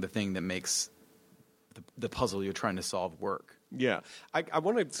up being the thing that makes the puzzle you're trying to solve work. Yeah. I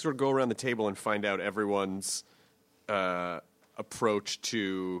want to sort of go around the table and find out everyone's approach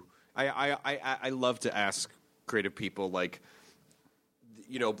to... I love to ask creative people, like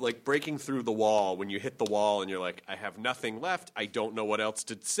breaking through the wall, when you hit the wall and you're like, I have nothing left, I don't know what else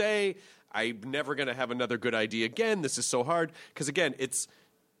to say, I'm never going to have another good idea again, this is so hard. Because again, it's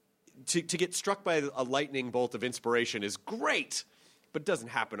to get struck by a lightning bolt of inspiration is great, but it doesn't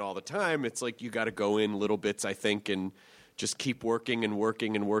happen all the time. It's like you got to go in little bits, I think, and just keep working and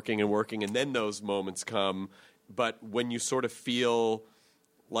working and working and working, and then those moments come. But when you sort of feel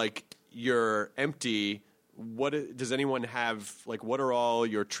like you're empty, does anyone have, like, what are all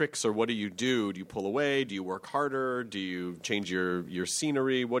your tricks, or what do you do? Do you pull away? Do you work harder? Do you change your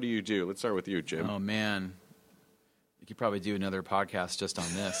scenery? What do you do? Let's start with you, Jim. Oh, man. You could probably do another podcast just on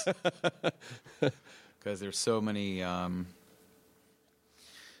this. Because there's so many...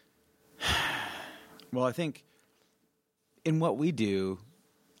 Well, I think in what we do,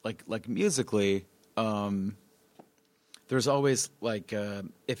 like musically, there's always, like,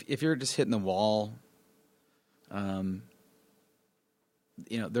 if you're just hitting the wall...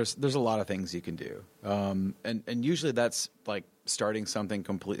 there's a lot of things you can do. And usually that's like starting something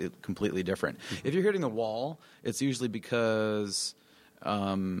completely different. If you're hitting the wall, it's usually because,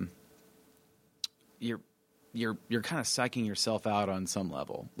 you're kind of psyching yourself out on some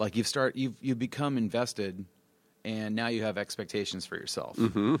level. Like you've become invested, and now you have expectations for yourself.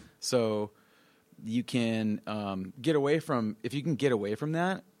 So you can, if you can get away from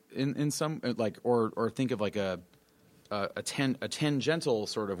that, in some, like, or think of like a tangential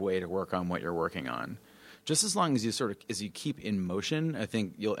sort of way to work on what you're working on. Just as long as you keep in motion, I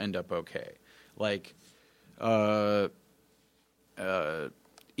think you'll end up okay. Like, so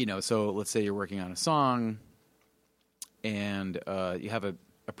let's say you're working on a song, and you have a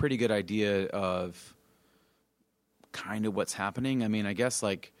pretty good idea of kind of what's happening. I mean, I guess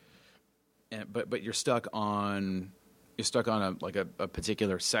like, but you're stuck on a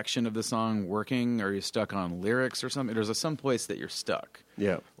particular section of the song working, or you're stuck on lyrics or something. There's some place that you're stuck.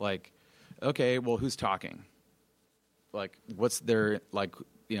 Yeah. Like, okay, well, who's talking? Like, what's their, like,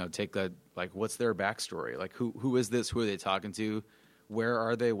 take the, like, what's their backstory? Like, who is this? Who are they talking to? Where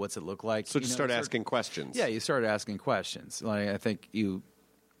are they? What's it look like? So just start asking questions. Yeah, you start asking questions. Like, I think you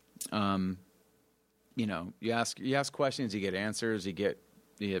ask questions, you get answers, you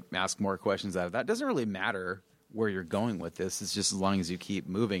ask more questions out of that. It doesn't really matter where you're going with this. It's just as long as you keep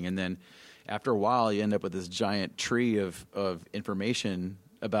moving. And then after a while, you end up with this giant tree of information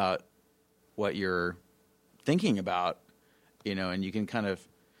about what you're thinking about, and you can kind of,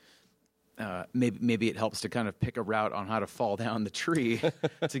 maybe it helps to kind of pick a route on how to fall down the tree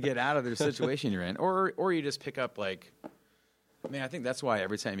to get out of the situation you're in. Or you just pick up, like, I think that's why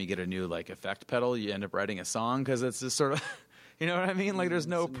every time you get a new, like, effect pedal, you end up writing a song, because it's just sort of... You know what I mean? Like, there's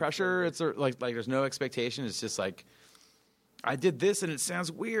no pressure. It's like there's no expectation. It's just like, I did this and it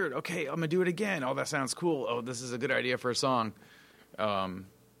sounds weird. Okay, I'm gonna do it again. Oh, that sounds cool. Oh, this is a good idea for a song. You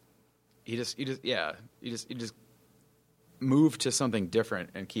just move to something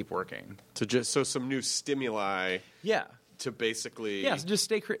different and keep working. So some new stimuli. Yeah. To basically. Yeah. So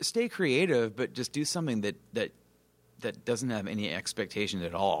just stay creative, but just do something that doesn't have any expectation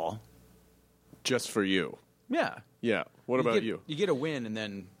at all. Just for you. Yeah. Yeah. What about you? You get a win, and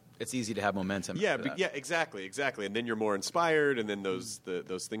then it's easy to have momentum. Yeah, exactly. And then you're more inspired, and then those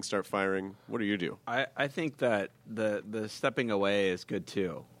things start firing. What do you do? I think that the stepping away is good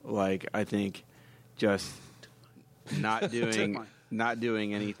too. Like, I think just not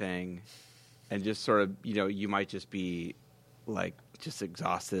doing anything, and just sort of, you might just be like just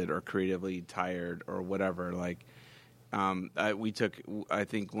exhausted or creatively tired or whatever. Like I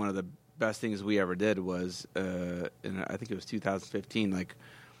think one of the best things we ever did was, and I think it was 2015. Like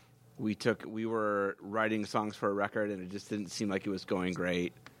we were writing songs for a record, and it just didn't seem like it was going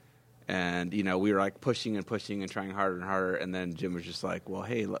great. And we were like pushing and pushing and trying harder and harder. And then Jim was just like, "Well,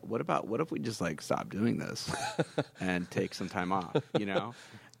 hey, what if we just like stop doing this and take some time off?"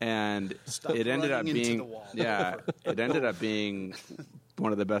 And Stop it ended up running into being the wall. it ended up being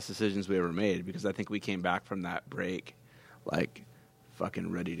one of the best decisions we ever made, because I think we came back from that break like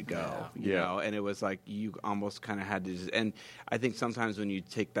fucking ready to go, you know? And it was like you almost kind of had to just, and I think sometimes when you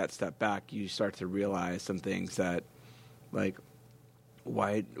take that step back, you start to realize some things that, like,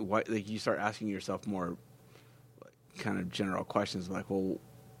 why like you start asking yourself more like, kind of general questions, like, well,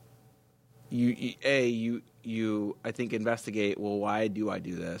 you I think investigate, well, why do I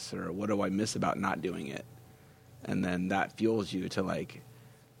do this, or what do I miss about not doing it? And then that fuels you to like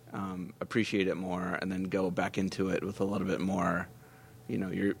appreciate it more, and then go back into it with a little bit more,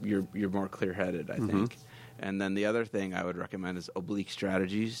 you're more clear-headed, I think. And then the other thing I would recommend is Oblique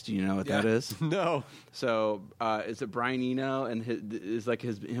Strategies. Do you know what that is? No. So is it Brian Eno and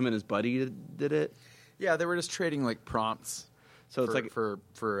him and his buddy did it? Yeah, they were just trading like prompts. So it's like for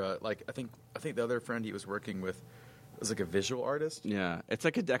like I think the other friend he was working with was like a visual artist. Yeah, it's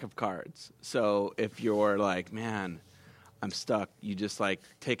like a deck of cards. So if you're like, man, I'm stuck, you just like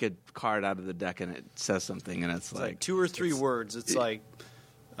take a card out of the deck and it says something, and it's like 2 or 3 words. It's like,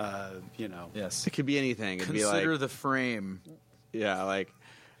 Yes, it could be anything. It'd Consider be like the frame. Yeah, like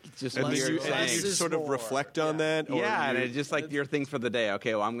just And what then you're you saying. sort of reflect on that. Or And it's just like your thing for the day.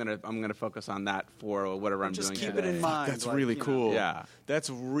 Okay, well, I'm gonna focus on that for whatever I'm doing. Just keep today. it in mind. That's like, really cool. Yeah. That's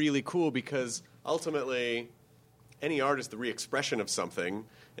really cool, because ultimately, any art is the re-expression of something.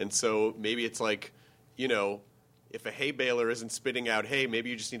 And so maybe it's like, if a hay baler isn't spitting out hay, maybe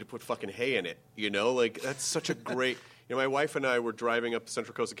you just need to put fucking hay in it. Like, that's such a great... my wife and I were driving up the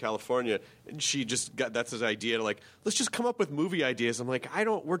Central Coast of California, and she just got, that's his idea to like, let's just come up with movie ideas. I'm like,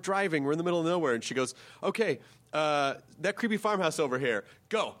 we're driving, we're in the middle of nowhere. And she goes, okay, that creepy farmhouse over here,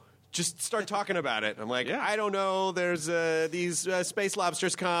 go. Just start talking about it. I'm like, I don't know. There's these space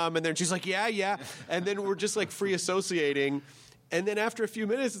lobsters come, and then she's like, yeah. And then we're just like free associating. And then after a few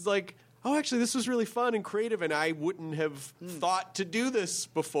minutes, it's like, oh, actually, this was really fun and creative, and I wouldn't have thought to do this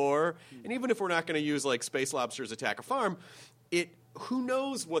before. And even if we're not going to use like space lobsters attack a farm, who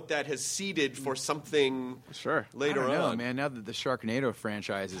knows what that has seeded for something later I don't know, on. man. Now that the Sharknado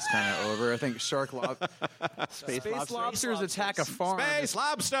franchise is kind of over, I think Space Lobsters attack a farm. Space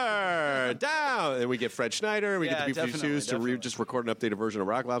Lobster down, and we get Fred Schneider. We get the B-52s to just record an updated version of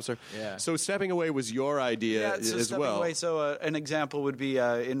Rock Lobster. Yeah. So stepping away was your idea as well. Away, so an example would be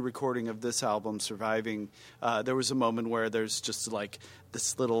in recording of this album, Surviving. There was a moment where there's just like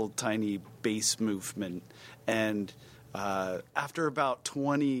this little tiny bass movement, and after about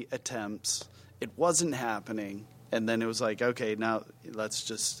 20 attempts, it wasn't happening. And then it was like, okay, now let's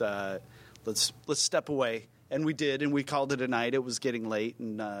just let's step away. And we did, and we called it a night. It was getting late,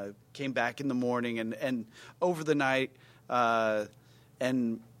 and came back in the morning, and over the night,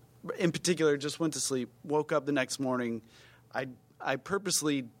 and in particular, just went to sleep. Woke up the next morning. I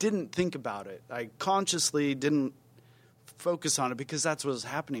purposely didn't think about it. I consciously didn't focus on it, because that's what was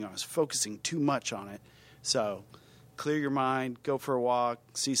happening. I was focusing too much on it. So clear your mind, go for a walk,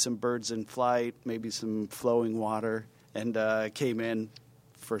 see some birds in flight, maybe some flowing water, and came in,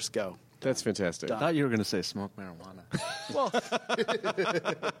 first go. That's fantastic. I thought you were going to say smoke marijuana. Well,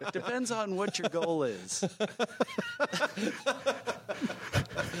 depends on what your goal is.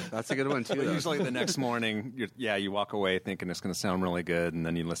 That's a good one too. But usually the next morning, you walk away thinking it's going to sound really good, and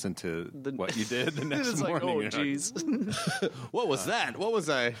then you listen to what you did the next it's morning. Like, oh, jeez. What was that? What was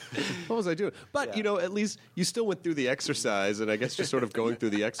I doing? But, at least you still went through the exercise, and I guess just sort of going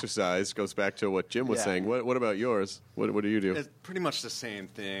through the exercise goes back to what Jim was saying. What about yours? What do you do? It's pretty much the same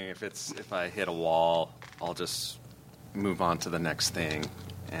thing. If I hit a wall, I'll just move on to the next thing,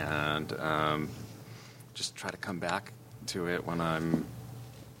 and just try to come back to it when I'm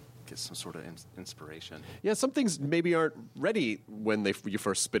get some sort of inspiration. Yeah, some things maybe aren't ready when you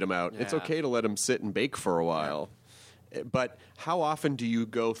first spit them out. Yeah. It's okay to let them sit and bake for a while. Yeah. But how often do you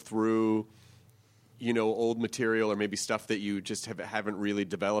go through, old material or maybe stuff that you just haven't really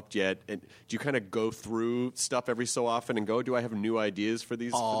developed yet? And do you kind of go through stuff every so often and go, do I have new ideas for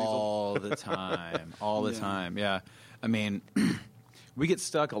these? All the time. All the time, yeah. I mean, we get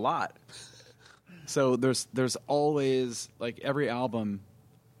stuck a lot. So there's always, like, every album,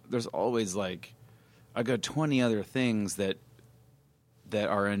 there's always, like, I got 20 other things that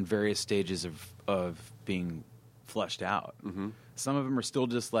are in various stages of being fleshed out. Some of them are still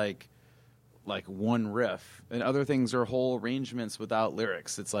just like one riff, and other things are whole arrangements without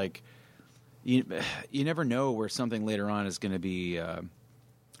lyrics. It's like you never know where something later on is going to be.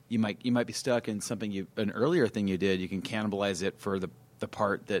 You might be stuck in something an earlier thing you did. You can cannibalize it for the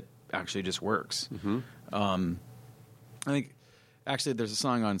part that actually just works. I think actually there's a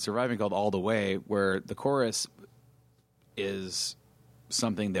song on Surviving called All the Way where the chorus is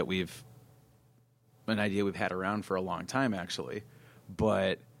something that an idea we've had around for a long time actually,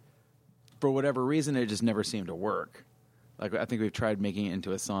 but for whatever reason it just never seemed to work. Like I think we've tried making it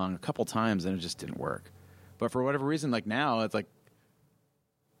into a song a couple times and it just didn't work. But for whatever reason, like now it's like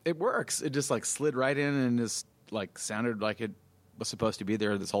it works. It just like slid right in and just like sounded like it was supposed to be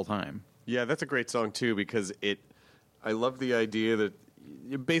there this whole time. Yeah, that's a great song too because I love the idea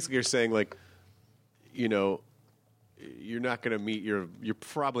that basically you're saying like, you know, you're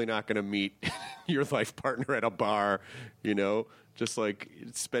probably not going to meet your life partner at a bar, you know, just like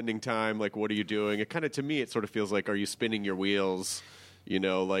spending time, like what are you doing? It kind of, to me, it sort of feels like, are you spinning your wheels, you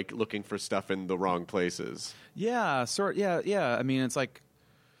know, like looking for stuff in the wrong places? Yeah, yeah. I mean, it's like,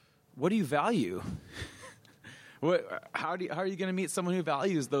 what do you value? How are you going to meet someone who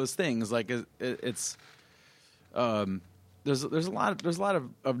values those things? Like there's a lot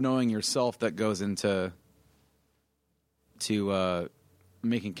of knowing yourself that goes into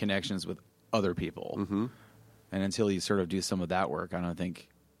making connections with other people, and until you sort of do some of that work, I don't think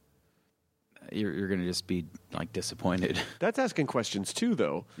you're going to just be like disappointed. That's asking questions too,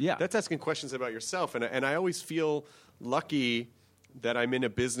 though. Yeah, that's asking questions about yourself, and I always feel lucky that I'm in a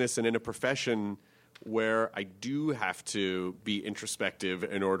business and in a profession where I do have to be introspective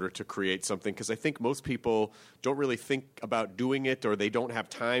in order to create something, because I think most people don't really think about doing it, or they don't have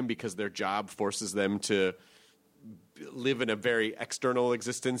time because their job forces them to live in a very external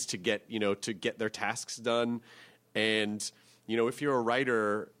existence to get their tasks done. And, you know, if you're a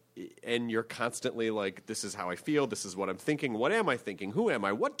writer and you're constantly like, this is how I feel, this is what I'm thinking, what am I thinking, who am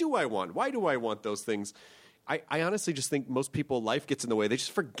I, what do I want, why do I want those things? I honestly just think most people, life gets in the way. They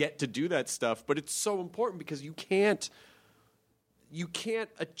just forget to do that stuff. But it's so important because you can't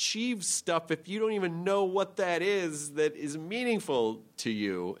achieve stuff if you don't even know what that is meaningful to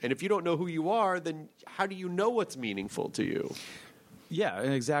you. And if you don't know who you are, then how do you know what's meaningful to you? Yeah,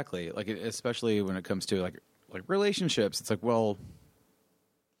 exactly. Like especially when it comes to like relationships, it's like, well,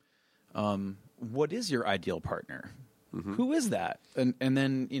 what is your ideal partner? Who is that? And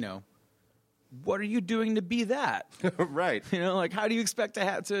then, you know, what are you doing to be that? Right. You know, like how do you expect to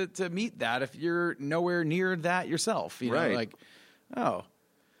have to meet that if you're nowhere near that yourself? You know, right. Like, oh,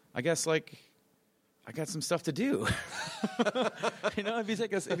 I guess like I got some stuff to do. You know, if you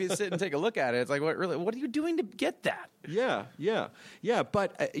sit and take a look at it, it's like, what are you doing to get that? Yeah.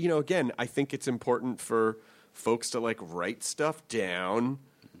 But you know, again, I think it's important for folks to like write stuff down,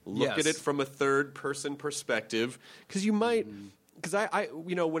 look at it from a third person perspective, because you might. Because I,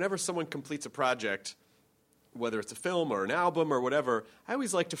 you know, whenever someone completes a project, whether it's a film or an album or whatever, I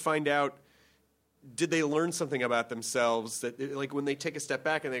always like to find out, did they learn something about themselves that, like, when they take a step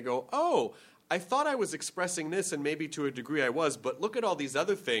back and they go, oh, I thought I was expressing this, and maybe to a degree I was, but look at all these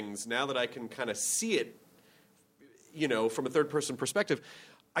other things now that I can kind of see it, you know, from a third-person perspective.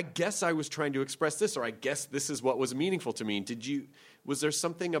 I guess I was trying to express this, or I guess this is what was meaningful to me. Was there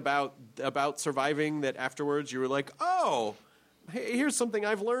something about Surviving that afterwards you were like, oh, hey, here's something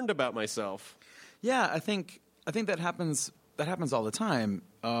I've learned about myself? Yeah, I think that happens all the time.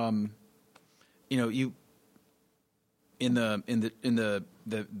 You know, you in the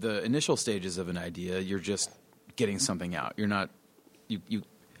initial stages of an idea, you're just getting something out. You're not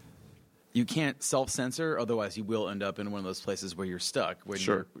you can't self-censor, otherwise you will end up in one of those places where you're stuck, when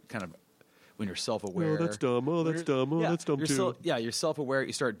you're kind of when you're self-aware. Oh, that's dumb. Oh, that's dumb. Oh, that's dumb too. You're self-aware.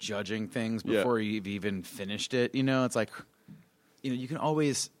 You start judging things before you've even finished it. You know, it's like, you know, you can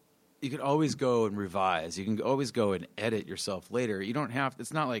always go and revise. You can always go and edit yourself later. You don't have.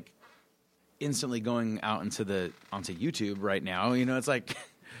 It's not like instantly going out onto YouTube right now. You know, it's like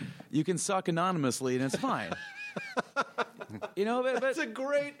you can suck anonymously and it's fine. You know, but that's a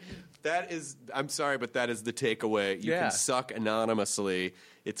great. That is. I'm sorry, but that is the takeaway. You can suck anonymously.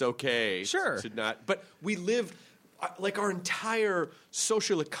 It's okay. Sure. To not. But we live. Like our entire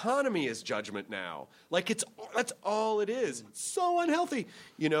social economy is judgment now. Like that's all it is. It's so unhealthy,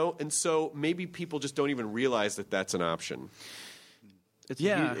 you know. And so maybe people just don't even realize that that's an option.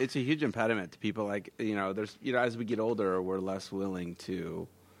 It's a huge impediment to people. Like, you know, there's, you know, as we get older, we're less willing to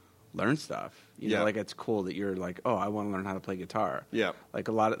learn stuff. You know, like it's cool that you're like, oh, I want to learn how to play guitar. Yeah. Like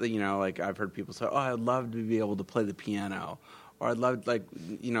a lot of, you know, like I've heard people say, oh, I'd love to be able to play the piano. or I'd love that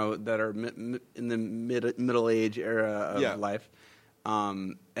are in the middle age era of life.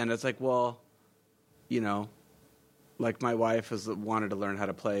 And it's like, well, like my wife has wanted to learn how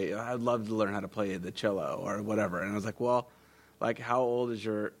to play. I'd love to learn how to play the cello or whatever. And I was like, well, like how old is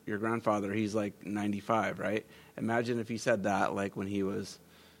your grandfather? He's like 95, right? Imagine if he said that like when he was,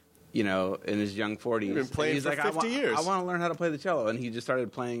 in his young 40s. He's been playing for 50 years. I want to learn how to play the cello. And he just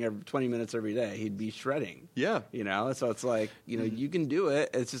started playing 20 minutes every day. He'd be shredding. Yeah. So it's like, you can do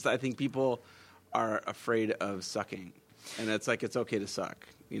it. It's just I think people are afraid of sucking. And it's like it's okay to suck.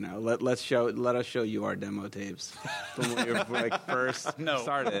 Let us show you our demo tapes from when you first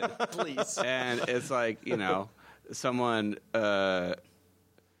started. Please. And it's like, someone not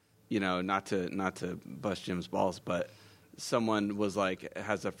to bust Jim's balls, but someone was like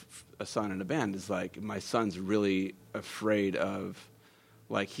has a son in a band is like my son's really afraid of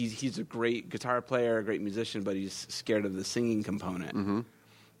like he's a great guitar player, a great musician, but he's scared of the singing component.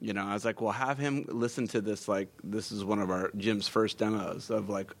 Mm-hmm. I was like, well, have him listen to this. Like, this is one of Jim's first demos of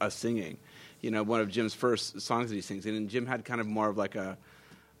like us singing. One of Jim's first songs that he sings, and Jim had kind of more of like a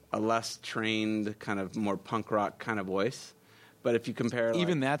less trained, kind of more punk rock kind of voice. But if you compare,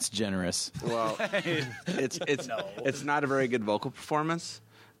 even that's generous. Well, it's not a very good vocal performance.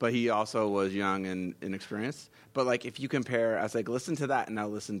 But he also was young and inexperienced. But like, if you compare, I was like, listen to that, and now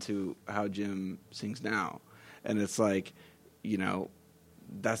listen to how Jim sings now, and it's like,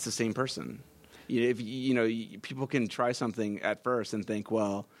 that's the same person. If people can try something at first and think,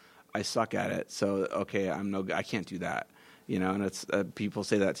 well, I suck at it, so okay, I can't do that. And it's people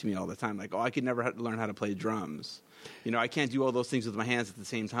say that to me all the time, like, oh, I could never learn how to play drums. I can't do all those things with my hands at the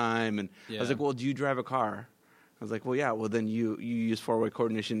same time. And I was like, well, do you drive a car? I was like, well, yeah. Well, then you use four-way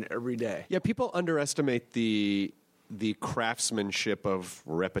coordination every day. Yeah, people underestimate the craftsmanship of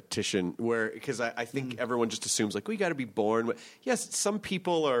repetition, because I think everyone just assumes like we got to be born. Yes, some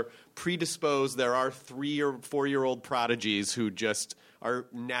people are predisposed. There are 3 or 4 year old prodigies who just are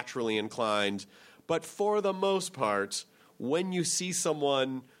naturally inclined. But for the most part, when you see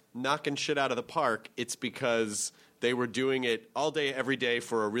someone knocking shit out of the park, it's because they were doing it all day, every day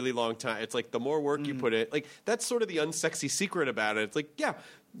for a really long time. It's like the more work you put in, like that's sort of the unsexy secret about it. It's like, yeah,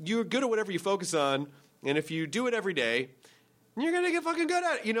 you're good at whatever you focus on. And if you do it every day, you're going to get fucking good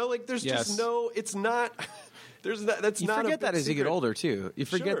at it. Like there's just it's not, there's that, that's you not a big secret. You forget that as you get older, too. You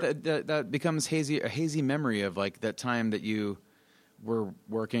forget that becomes a hazy memory of like that time that you were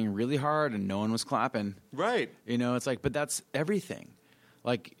working really hard and no one was clapping. Right. It's like, but that's everything.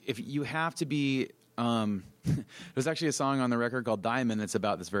 Like if you have to be, there's actually a song on the record called Diamond that's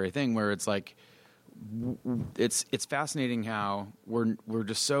about this very thing where it's like, it's fascinating how we're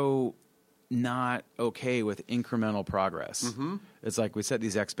just so not okay with incremental progress. Mm-hmm. It's like we set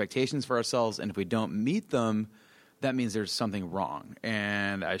these expectations for ourselves, and if we don't meet them, that means there's something wrong,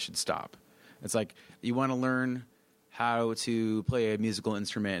 and I should stop. It's like you want to learn how to play a musical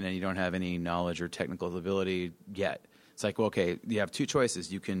instrument, and you don't have any knowledge or technical ability yet. It's like, well, okay, you have two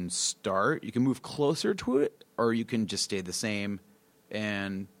choices. You can move closer to it, or you can just stay the same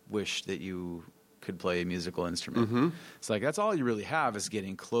and wish that you could play a musical instrument. Mm-hmm. It's like that's all you really have is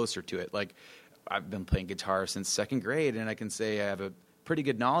getting closer to it. Like I've been playing guitar since second grade, and I can say I have a pretty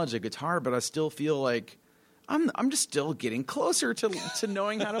good knowledge of guitar, but I still feel like I'm just still getting closer to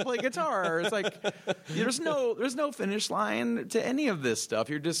knowing how to play guitar. It's like there's no finish line to any of this stuff.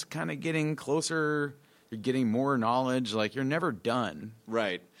 You're just kind of getting closer. You're getting more knowledge. Like you're never done.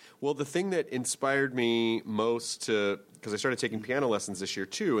 Right. Well, the thing that inspired me most because I started taking piano lessons this year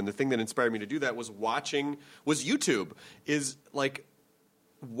too, and the thing that inspired me to do that was YouTube. Is like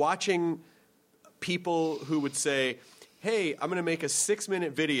watching people who would say, hey, I'm going to make a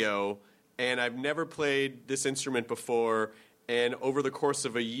 6-minute video, and I've never played this instrument before, and over the course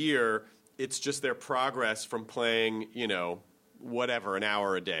of a year, it's just their progress from playing, whatever, an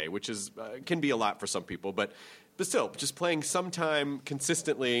hour a day, which is can be a lot for some people, but still, just playing sometime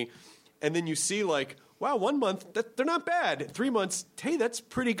consistently, and then you see like, wow, 1 month, they're not bad. 3 months, hey, that's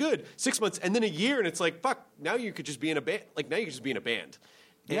pretty good. 6 months, and then a year, and it's like, fuck, now you could just be in a band. Like, now you could just be in a band.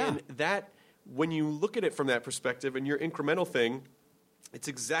 Yeah. And that, when you look at it from that perspective and your incremental thing, it's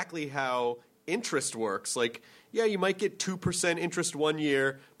exactly how interest works. Like, yeah, you might get 2% interest 1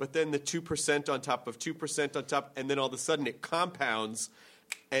 year, but then the 2% on top of 2% on top, and then all of a sudden it compounds.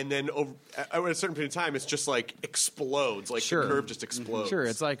 And then at a certain period of time, it's just like explodes. Like sure. The curve just explodes. Sure.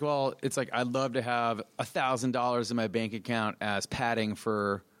 It's like I'd love to have $1,000 in my bank account as padding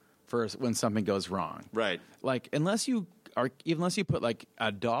for when something goes wrong. Right. Like unless you put like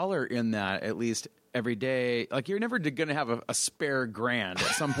 $1 in that at least every day. Like you're never going to have a spare grand at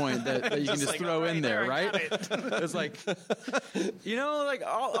some point that you can just throw in there, right? It's like, like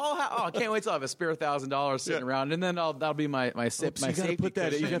I can't wait till I have a spare $1,000 sitting around, and then that'll be my sip. You got to put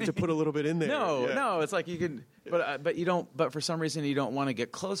that. You have to put a little bit in there. No, it's like you can, but you don't. But for some reason, you don't want to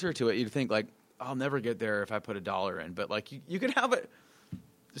get closer to it. You think like, I'll never get there if I put $1 in. But like you can have it.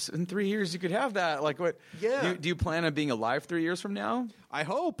 Just in 3 years, you could have that. Like what? Yeah. Do you plan on being alive 3 years from now? I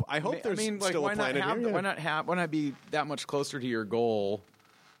hope. There's still a planet here. Why not be that much closer to your goal?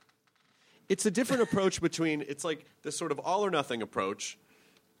 It's a different approach between. It's like this sort of all or nothing approach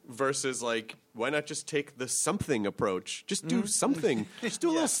versus like, why not just take the something approach? Just do something. Just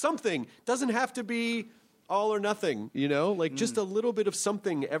do a little something. Doesn't have to be all or nothing. Like just a little bit of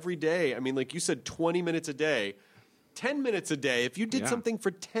something every day. I mean, like you said, 20 minutes a day. 10 minutes a day. If you did something for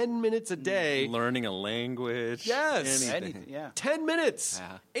 10 minutes a day. Learning a language. Yes. Anything. 10 minutes.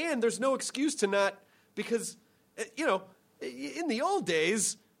 Yeah. And there's no excuse to not, because, in the old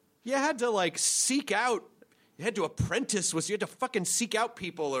days, you had to like seek out, you had to apprentice, you had to fucking seek out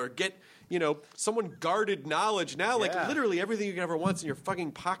people or get, someone guarded knowledge. Now, like literally everything you can ever want is in your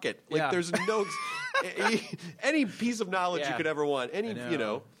fucking pocket. Like there's no, any piece of knowledge you could ever want.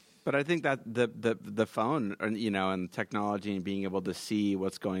 But I think that the phone, and technology and being able to see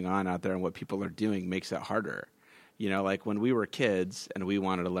what's going on out there and what people are doing makes it harder. Like when we were kids and we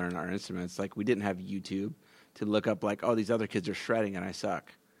wanted to learn our instruments, like we didn't have YouTube to look up like, oh, these other kids are shredding and I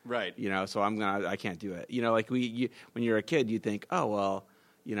suck. Right. So I can't do it. Like when you're a kid, you think, oh, well,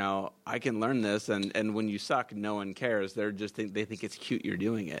 I can learn this, and when you suck, no one cares. They think it's cute you're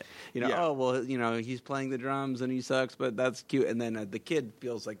doing it. Oh, well, he's playing the drums and he sucks, but that's cute. And then the kid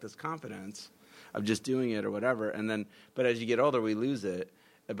feels like this confidence of just doing it or whatever. And then, but as you get older, we lose it.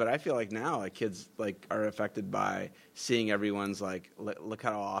 But I feel like now, like kids, like are affected by seeing everyone's like, look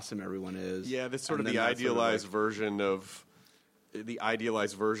how awesome everyone is. Yeah, that's sort of the idealized version of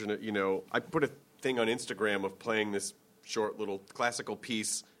I put a thing on Instagram of playing this short little classical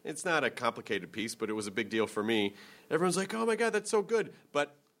piece. It's not a complicated piece, but it was a big deal for me. Everyone's like, oh my God, that's so good.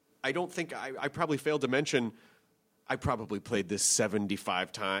 But I don't think I probably failed to mention I probably played this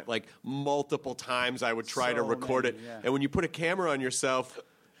 75 times, like multiple times I would try to record it. Yeah. And when you put a camera on yourself,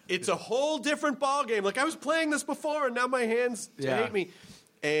 it's a whole different ballgame. Like I was playing this before and now my hands hate me.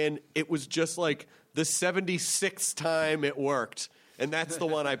 And it was just like the 76th time it worked. And that's the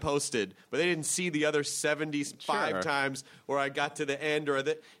one I posted. But they didn't see the other 75 times where I got to the end.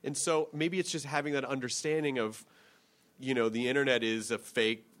 And so maybe it's just having that understanding of, the internet is a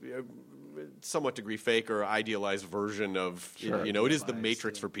fake, somewhat degree fake or idealized version of, it is the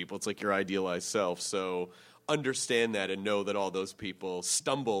matrix for people. It's like your idealized self. So understand that and know that all those people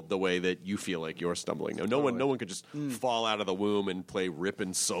stumbled the way that you feel like you're stumbling. No one could just fall out of the womb and play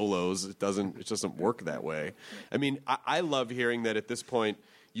ripping solos. It doesn't work that way. I mean, I love hearing that at this point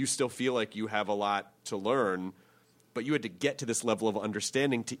you still feel like you have a lot to learn, but you had to get to this level of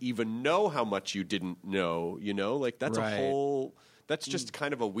understanding to even know how much you didn't know, like that's that's just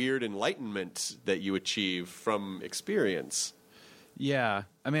kind of a weird enlightenment that you achieve from experience. Yeah.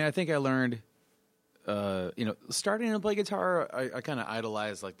 I mean, I think I learned starting to play guitar, I kind of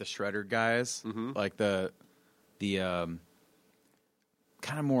idolize like the shredder guys, like the kind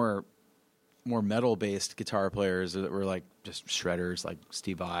of more metal based guitar players that were like just shredders, like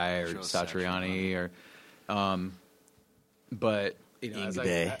Steve Vai or Satriani or, but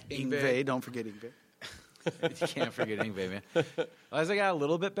Yngwie, don't forget Yngwie. You can't forget Yngwie, man. As I got a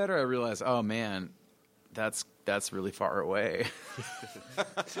little bit better, I realized, oh man, that's really far away.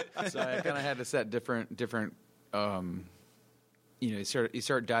 So I kind of had to set different. You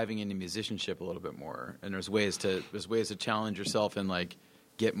start diving into musicianship a little bit more, and there's ways to challenge yourself and like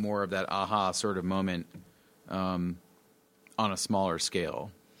get more of that aha sort of moment on a smaller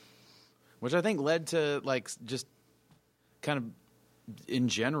scale, which I think led to like just kind of in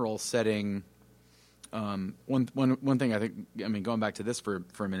general setting. One thing I think, I mean, going back to this for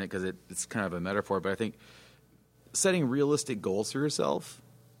a minute because it's kind of a metaphor, but I think setting realistic goals for yourself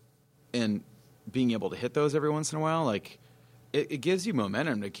and being able to hit those every once in a while, like it gives you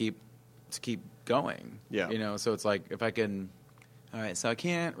momentum to keep going. Yeah. So it's like if I can, all right, so I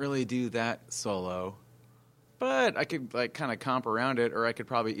can't really do that solo, but I could like kind of comp around it, or I could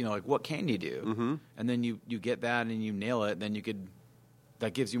probably, like what can you do? Mm-hmm. And then you get that and you nail it, then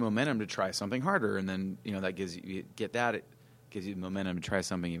that gives you momentum to try something harder, and then that gives you momentum to try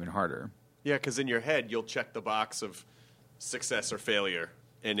something even harder. Yeah, because in your head you'll check the box of success or failure,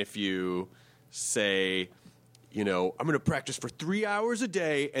 and if you say, I'm going to practice for 3 hours a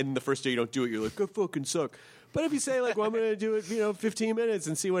day, and the first day you don't do it, you're like, I fucking suck. But if you say, like, well, I'm going to do it, 15 minutes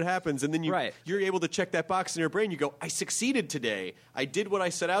and see what happens, and then you're able to check that box in your brain, you go, I succeeded today. I did what I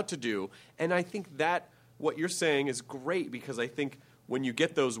set out to do. And I think that what you're saying is great, because I think when you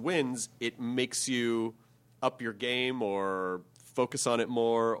get those wins, it makes you up your game or focus on it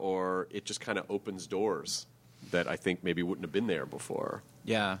more, or it just kind of opens doors that I think maybe wouldn't have been there before.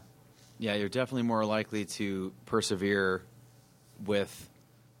 Yeah. Yeah, you're definitely more likely to persevere with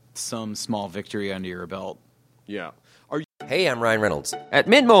some small victory under your belt. Yeah. Hey, I'm Ryan Reynolds. At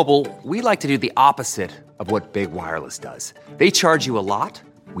Mint Mobile, we like to do the opposite of what Big Wireless does. They charge you a lot,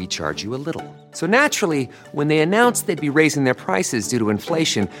 we charge you a little. So naturally, when they announced they'd be raising their prices due to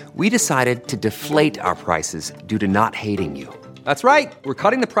inflation, we decided to deflate our prices due to not hating you. That's right. We're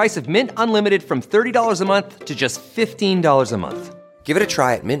cutting the price of Mint Unlimited from $30 a month to just $15 a month. Give it a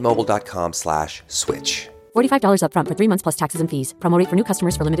try at mintmobile.com/switch. $45 up front for 3 months plus taxes and fees. Promo rate for new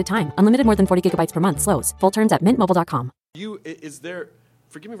customers for limited time. Unlimited more than 40 gigabytes per month. Slows full terms at mintmobile.com.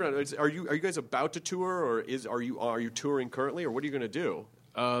 Forgive me for not, are you guys about to tour, or are you touring currently, or what are you going to do?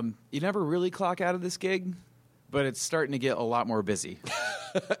 You never really clock out of this gig, but it's starting to get a lot more busy.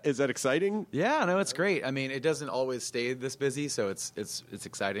 Is that exciting? Yeah, no, it's great. I mean, it doesn't always stay this busy, so it's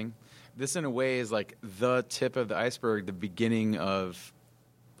exciting. This, in a way, is like the tip of the iceberg, the beginning of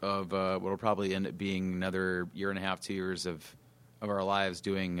what will probably end up being another 1.5 to 2 years of our lives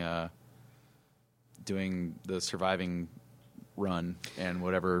doing the surviving run and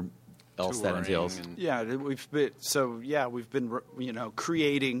whatever else that entails. We've been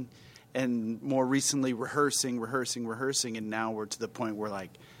creating and more recently rehearsing, and now we're to the point where,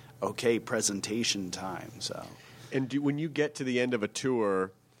 like, okay, presentation time. So, and when you get to the end of a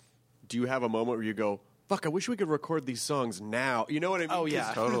tour, do you have a moment where you go, fuck, I wish we could record these songs now? You know what I mean? Oh,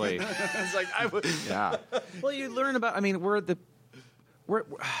 yeah. Totally. It's like, yeah. Well, you learn about, I mean, we're at the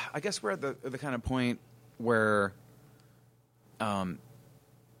kind of point where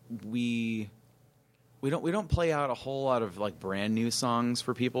we don't play out a whole lot of, like, brand new songs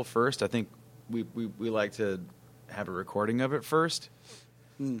for people first. I think we like to have a recording of it first.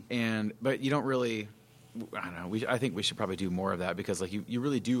 But you don't really, I don't know, I think we should probably do more of that, because, like, you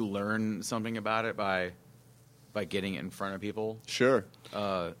really do learn something about it by getting it in front of people. Sure.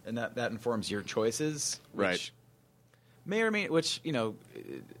 And that informs your choices. Right.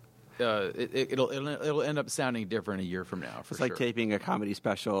 It'll end up sounding different a year from now. It's like taping a comedy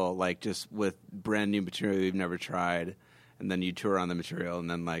special, like, just with brand new material you've never tried, and then you tour on the material, and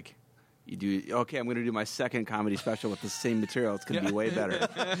then, like, you do, okay, I'm going to do my second comedy special with the same material. It's going to be way better.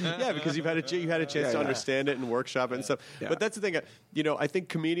 Yeah, because you've had a chance to understand it and workshop it and stuff. Yeah. But that's the thing. I think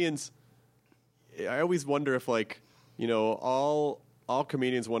comedians, I always wonder if, like, all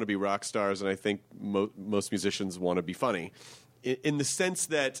comedians want to be rock stars, and I think most musicians want to be funny, in the sense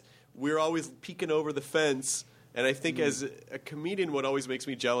that we're always peeking over the fence. And I think as a comedian, what always makes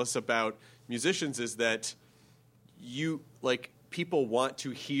me jealous about musicians is that people want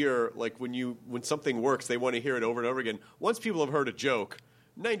to hear, like, when something works, they want to hear it over and over again. Once people have heard a joke,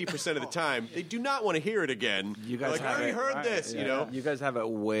 90% of the time, they do not want to hear it again. You guys I already heard this, You guys have it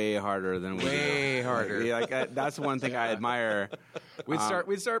way harder than we do. Way harder. That's one thing I admire. We'd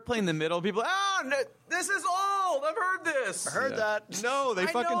start playing the middle. People, no, this is old. I've heard this. I heard that. No, they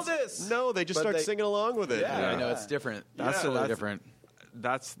know this. No, they just start singing along with it. Yeah, I know, it's different. That's totally different.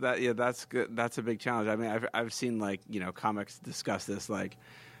 That's good. That's a big challenge. I mean, I've seen, like, comics discuss this. Like,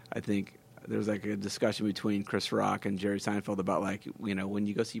 I think there's, like, a discussion between Chris Rock and Jerry Seinfeld about, like, when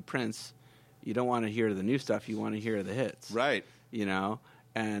you go see Prince, you don't want to hear the new stuff. You want to hear the hits. Right.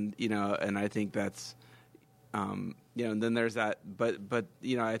 And I think that's, and then there's that. But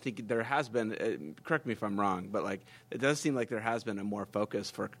I think there has been. Correct me if I'm wrong, but, like, it does seem like there has been a more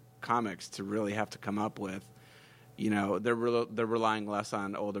focus for comics to really have to come up with. They're relying less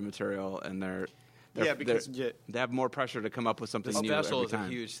on older material, and they have more pressure to come up with something new every time. Special is a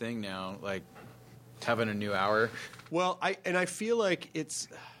huge thing now, like having a new hour. Well, I feel like it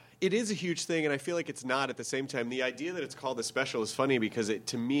is a huge thing, and I feel like it's not at the same time. The idea that it's called a special is funny, because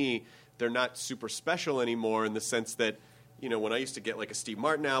to me, they're not super special anymore, in the sense that, when I used to get, like, a Steve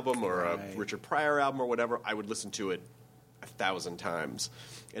Martin album or a Richard Pryor album or whatever, I would listen to it 1,000 times.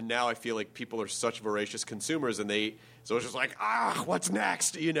 And now I feel like people are such voracious consumers, and so it's just like, what's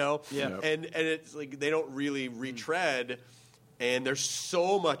next, Yeah. And it's like they don't really retread, and there's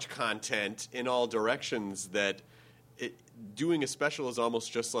so much content in all directions that doing a special is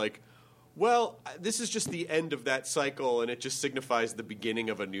almost just like, well, this is just the end of that cycle, and it just signifies the beginning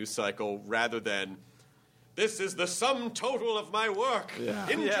of a new cycle, rather than, this is the sum total of my work. Yeah.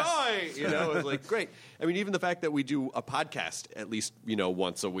 Enjoy. Yes. It's like, great. I mean, even the fact that we do a podcast at least,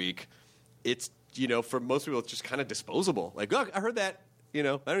 once a week, it's for most people, it's just kind of disposable. Like, look, I heard that. I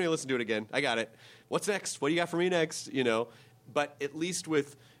don't need to listen to it again. I got it. What's next? What do you got for me next? But at least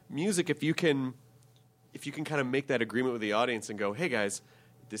with music, if you can kind of make that agreement with the audience and go, hey guys,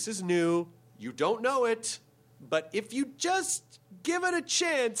 this is new. You don't know it, but if you just give it a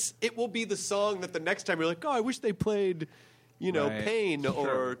chance, it will be the song that the next time you're like, oh, I wish they played, Right. Pain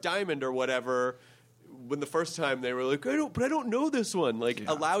or Diamond or whatever. When the first time they were like, I don't know this one. Like,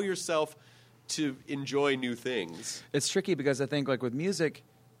 allow yourself to enjoy new things. It's tricky because I think, like with music,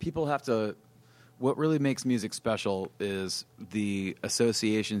 people have to. What really makes music special is the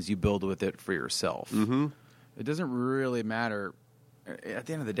associations you build with it for yourself. Mm-hmm. It doesn't really matter. At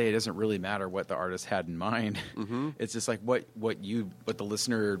the end of the day, it doesn't really matter what the artist had in mind. Mm-hmm. It's just like what the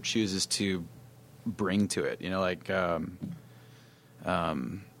listener chooses to bring to it.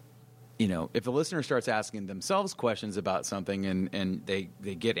 If the listener starts asking themselves questions about something and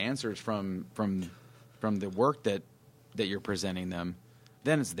they get answers from the work that you're presenting them,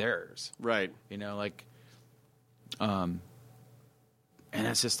 then it's theirs. Right. And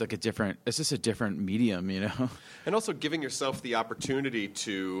it's just like a different medium, And also giving yourself the opportunity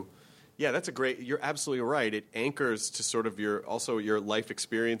to, that's you're absolutely right. It anchors to sort of your life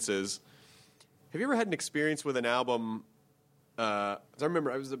experiences. Have you ever had an experience with an album? I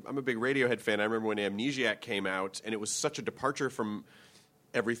remember I'm a big Radiohead fan. I remember when Amnesiac came out, and it was such a departure from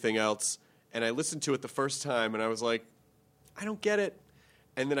everything else. And I listened to it the first time, and I was like, I don't get it.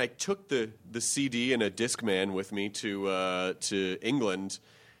 And then I took the CD and a Discman with me to England,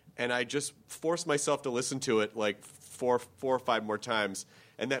 and I just forced myself to listen to it like four or five more times.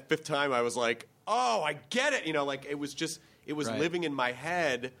 And that fifth time, I was like, oh, I get it. It was Right. living in my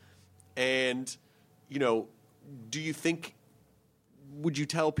head. And do you think? Would you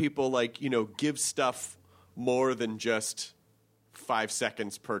tell people give stuff more than just 5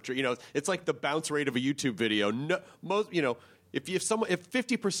 seconds per track? It's like the bounce rate of a YouTube video. No, if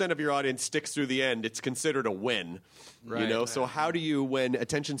 50% of your audience sticks through the end, it's considered a win. Right. So how do you, when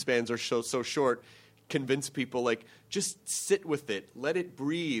attention spans are so short, convince people just sit with it, let it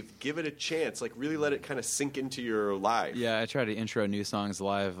breathe, give it a chance, really let it kind of sink into your life? Yeah, I try to intro new songs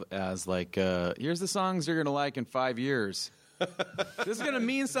live as here's the songs you're gonna like in 5 years. This is going to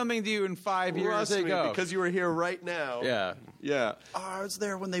mean something to you in 5 years. Trust There you me, go. because you were here right now. Yeah. Yeah. Oh, I was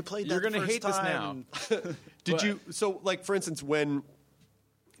there when they played that You're going to hate this now. Did you? So, for instance, do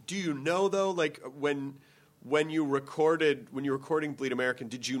you know though? When you're recording Bleed American,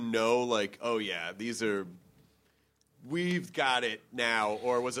 did you know oh yeah, we've got it now,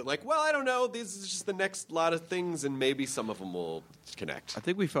 or was it I don't know, this is just the next lot of things, and maybe some of them will connect? I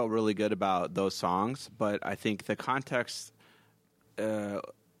think we felt really good about those songs, but I think the context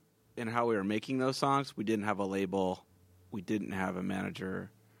in how we were making those songs, we didn't have a label, we didn't have a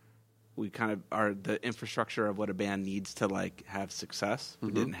manager. We kind of are the infrastructure of what a band needs to have success.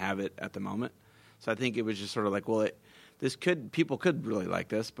 We didn't have it at the moment, so I think it was just sort of people could really like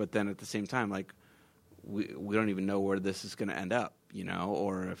this, but then at the same time, we don't even know where this is going to end up,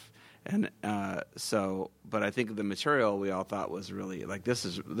 or if but I think the material we all thought was really this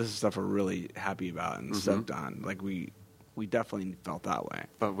is stuff we're really happy about and stoked on. We definitely felt that way,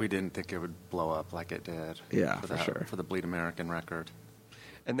 but we didn't think it would blow up like it did. Yeah, for sure. For the Bleed American record.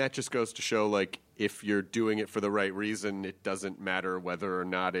 And that just goes to show, if you're doing it for the right reason, it doesn't matter whether or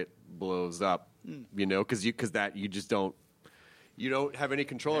not it blows up, because you just don't have any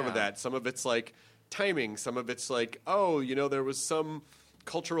control over that. Some of it's timing. Some of it's there was some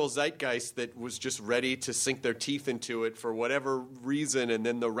cultural zeitgeist that was just ready to sink their teeth into it for whatever reason, and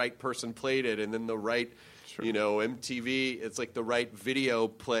then the right person played it, and then the right, MTV, it's the right video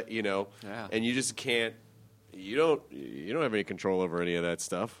play, and you just can't. You don't have any control over any of that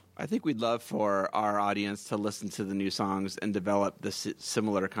stuff. I think we'd love for our audience to listen to the new songs and develop the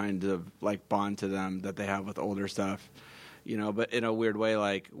similar kind of bond to them that they have with older stuff, But in a weird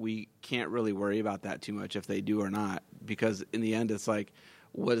way, we can't really worry about that too much if they do or not, because in the end, it's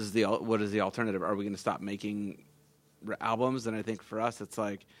what is the alternative? Are we going to stop making albums? And I think for us, it's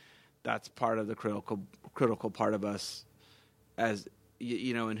that's part of the critical part of us, as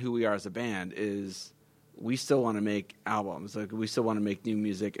and who we are as a band is. We still want to make albums. We still want to make new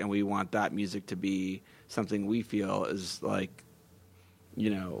music, and we want that music to be something we feel is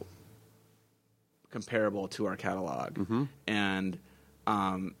comparable to our catalog. Mm-hmm. And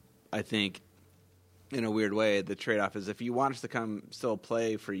I think, in a weird way, the trade-off is if you want us to come still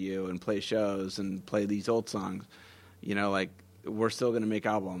play for you and play shows and play these old songs, we're still going to make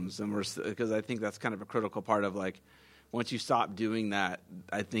albums, and because I think that's kind of a critical part of once you stop doing that,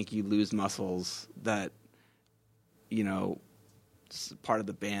 I think you lose muscles that part of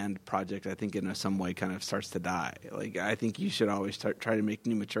the band project, I think in some way kind of starts to die. Like, I think you should always try to make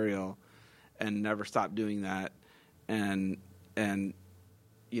new material and never stop doing that. And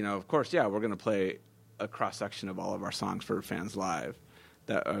you know, of course, yeah, we're going to play a cross-section of all of our songs for fans live,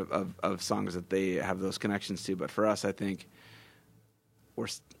 that of songs that they have those connections to. But for us, I think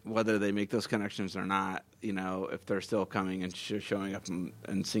whether they make those connections or not, you know, if they're still coming and showing up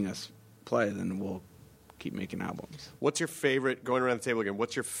and seeing us play, then we'll keep making albums. What's your favorite, going around the table again,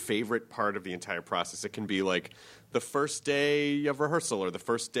 what's your favorite part of the entire process? It can be like the first day of rehearsal or the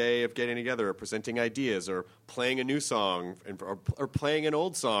first day of getting together or presenting ideas or playing a new song or playing an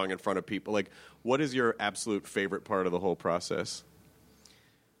old song in front of people. Like, what is your absolute favorite part of the whole process?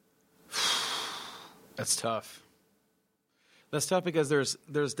 That's tough. That's tough because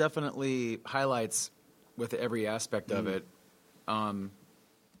there's definitely highlights with every aspect of it.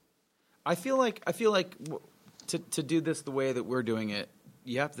 I feel like to do this the way that we're doing it,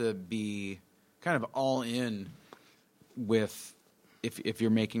 you have to be kind of all in with if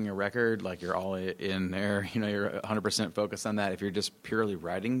you're making a record, like you're all in there, you know, you're 100% focused on that. If you're just purely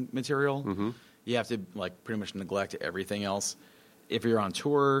writing material, you have to like pretty much neglect everything else. If you're on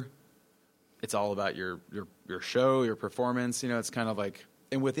tour, it's all about your show, your performance. You know, it's kind of like,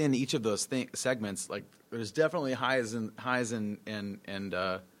 and within each of those segments, like there's definitely highs and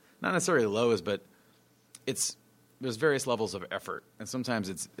not necessarily lows, but there's various levels of effort, and sometimes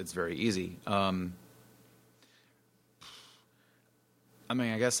it's very easy. I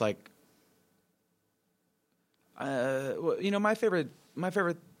mean, I guess like, you know, my favorite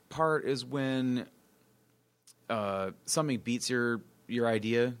part is when something beats your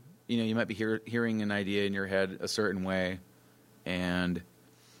idea. You know, you might be hearing an idea in your head a certain way, and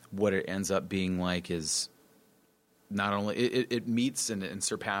what it ends up being like is not only it meets and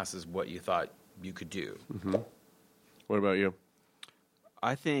surpasses what you thought you could do. What about you?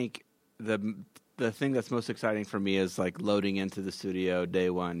 I think the thing that's most exciting for me is like loading into the studio day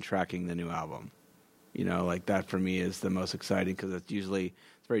one, tracking the new album. You know, like that for me is the most exciting because it's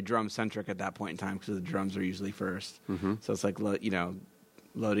very drum centric at that point in time because the drums are usually first. So it's like, you know,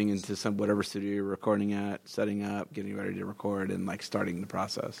 loading into whatever studio you're recording at, setting up, getting ready to record, and like starting the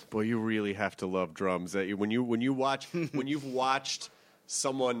process. Boy, you really have to love drums. When you've watched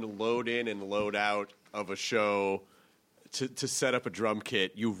someone load in and load out of a show to set up a drum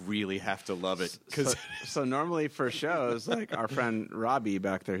kit, you really have to love it. So normally for shows, like our friend Robbie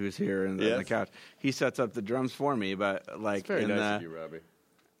back there, who's here in the couch, he sets up the drums for me. But like, it's very nice of you, Robbie.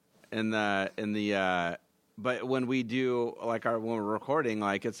 But when we do when we're recording,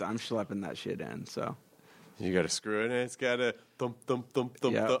 like I'm schlepping that shit in. So you got to screw it in. It's got to thump thump thump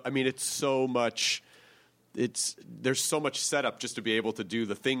thump. Thump. I mean, it's so much. There's so much setup just to be able to do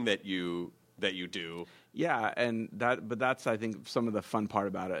the thing that you do. Yeah, but that's I think some of the fun part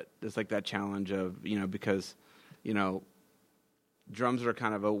about it. It's like that challenge of, you know, because, you know, drums are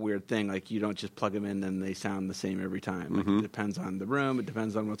kind of a weird thing. Like you don't just plug them in and they sound the same every time. Like it depends on the room. It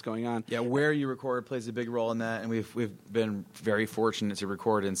depends on what's going on. Yeah, where you record plays a big role in that. And we've been very fortunate to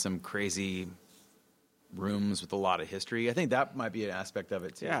record in some crazy rooms with a lot of history. I think that might be an aspect of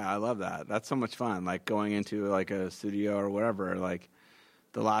it too. Yeah, I love that. That's so much fun. Like going into like a studio or whatever. Like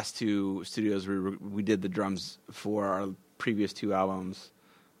the last two studios we did the drums for our previous two albums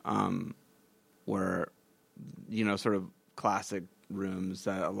were, you know, sort of classic rooms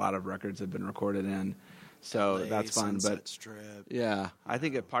that a lot of records have been recorded in, so LA, that's fun. Sunset But Strip. Yeah, I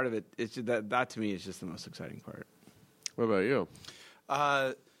think a part of it is just that to me is just the most exciting part. What about you?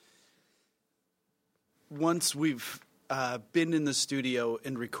 Once we've been in the studio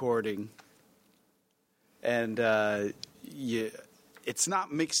and recording, and it's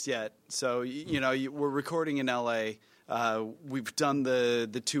not mixed yet, so you know we're recording in LA. We've done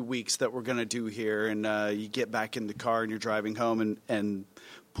the 2 weeks that we're going to do here, and you get back in the car and you're driving home and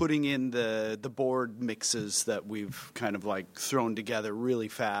putting in the board mixes that we've kind of like thrown together really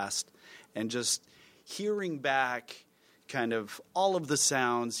fast, and just hearing back kind of all of the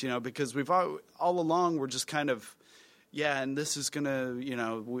sounds, you know, because we've all along we're just kind of, and this is going to, you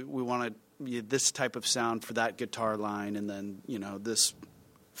know, we want this type of sound for that guitar line, and then, you know, this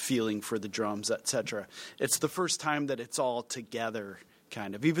feeling for the drums, etc. It's the first time that it's all together,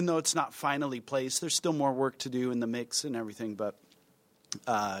 kind of. Even though it's not finally placed, there's still more work to do in the mix and everything. But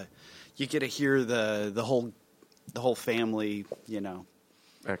you get to hear the whole family, you know.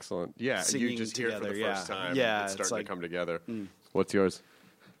 Excellent. Yeah, you just hear it for the first time. Yeah, it's starting to come together. Mm. What's yours?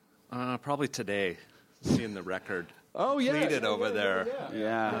 Probably today, seeing the record. Oh yeah, completed over there.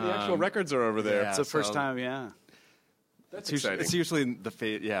 Yeah. The actual records are over there. It's the first time. Yeah. That's exciting. It's usually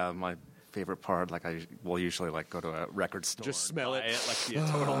my favorite part. Like I will usually like go to a record store, just smell and buy it. like be a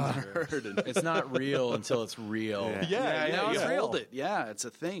total nerd. And It's not real until it's real. You yeah. hold it. Yeah, it's a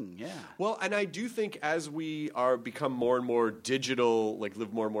thing. Yeah. Well, and I do think as we are become more and more digital, like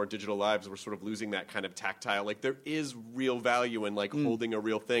live more and more digital lives, we're sort of losing that kind of tactile. Like there is real value in like holding a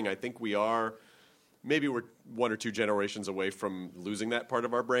real thing. I think we are. Maybe we're 1 or 2 generations away from losing that part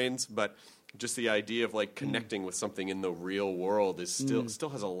of our brains, but just the idea of like connecting with something in the real world is still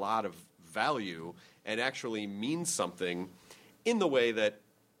has a lot of value and actually means something in the way that,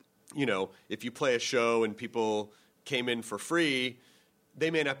 you know, if you play a show and people came in for free, they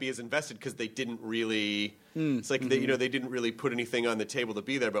may not be as invested because they didn't really. It's like they didn't really put anything on the table to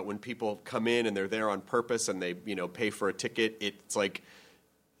be there. But when people come in and they're there on purpose and they pay for a ticket, it's like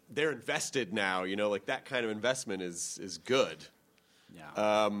they're invested now. Like that kind of investment is good.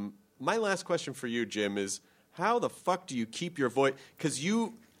 Yeah. My last question for you, Jim, is how the fuck do you keep your voice? Because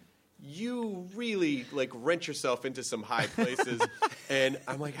you really like wrench yourself into some high places, and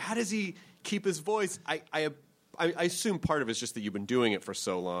I'm like, how does he keep his voice? I assume part of it's just that you've been doing it for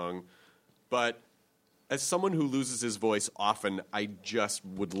so long, but as someone who loses his voice often, I just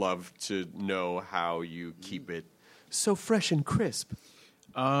would love to know how you keep it so fresh and crisp.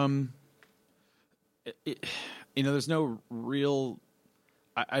 There's no real.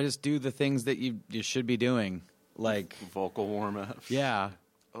 I just do the things that you should be doing, like vocal warm up. Yeah.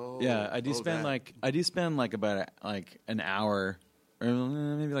 Oh, yeah. I do spend about an hour, or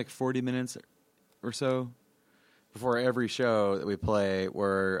maybe like 40 minutes or so before every show that we play,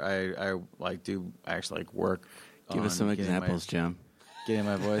 where I actually work. Give us some examples, Jim. Getting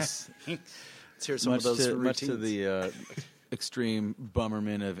my voice. Let's hear some of those routines. Much to the extreme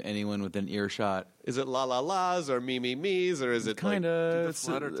bummerment of anyone with an earshot. Is it la la la's or me me me's, or is it kind of? It's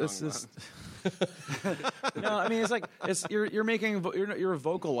just. No, I mean you're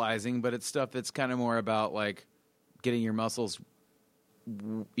vocalizing, but it's stuff that's kind of more about like getting your muscles,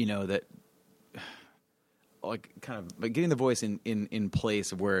 that like kind of like getting the voice in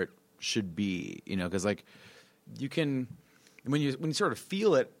place of where it should be, because like you can when you sort of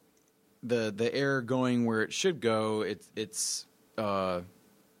feel it, the air going where it should go, it's then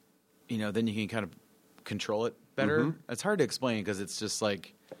you can kind of control it better. Mm-hmm. It's hard to explain because it's just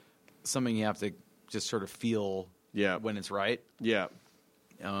like something you have to just sort of feel when it's right. Yeah.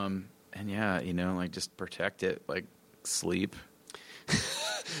 And like just protect it, like sleep.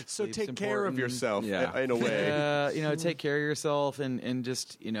 So Sleep's take care of important. yourself in a way. Take care of yourself and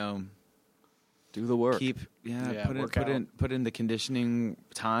just, do the work. Put in the conditioning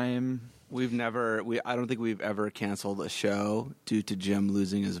time. I don't think we've ever canceled a show due to Jim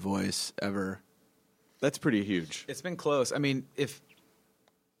losing his voice ever. That's pretty huge. It's been close. I mean, if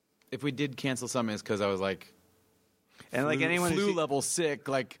we did cancel something, it's because I was like, and like anyone flu level sick.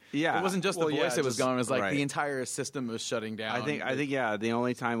 Like, it wasn't just the voice that was gone. It was like the entire system was shutting down. I think the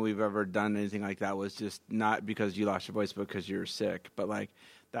only time we've ever done anything like that was just not because you lost your voice, but because you're sick. But like,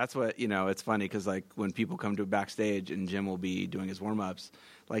 that's what, it's funny because like when people come to backstage and Jim will be doing his warm-ups,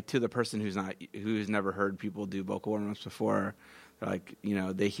 like to the person who's never heard people do vocal warm-ups before, like,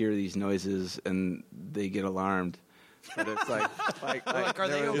 they hear these noises and they get alarmed. But it's like are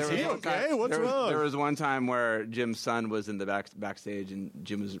they okay? What's wrong? There was one time where Jim's son was in the backstage and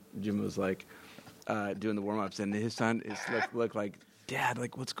Jim was like doing the warm-ups, and his son looked like, Dad,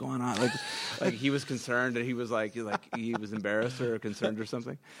 like what's going on? Like he was concerned, and he was like he was embarrassed or concerned or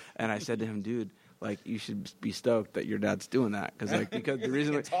something. And I said to him, dude, like you should be stoked that your dad's doing that because the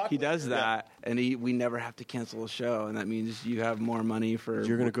reason he does that, and we never have to cancel a show, and that means you have more money for.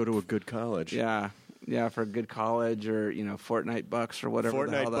 You're going to go to a good college. Yeah, for a good college or Fortnite bucks or whatever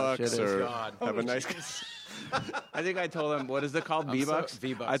the hell that shit is. Have a nice. I think I told him, what is it called? V-Bucks?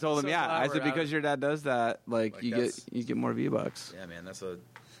 V-Bucks. I told him, I said because your dad does that, like you get more V-Bucks. Yeah, man, that's a.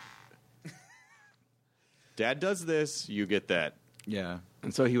 Dad does this, you get that. Yeah,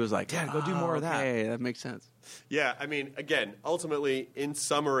 and so he was like, Dad, go do more of that. Hey, that makes sense. Yeah, I mean, again, ultimately, in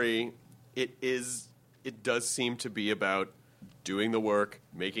summary, it does seem to be about doing the work,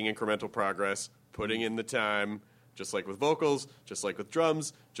 making incremental progress, putting in the time, just like with vocals, just like with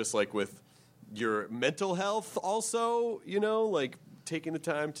drums, just like with your mental health also, like taking the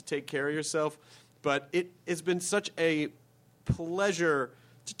time to take care of yourself. But it has been such a pleasure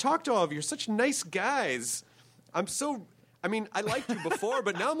to talk to all of you. You're such nice guys. I liked you before,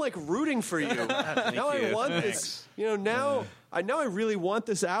 but now I'm like rooting for you. Now I want this. Now I really want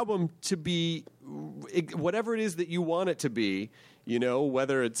this album to be whatever it is that you want it to be.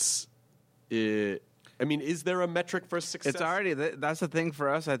 Whether it's I mean, is there a metric for success? It's already that's the thing for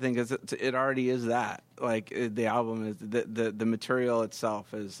us. I think is it already is that. Like the album is the material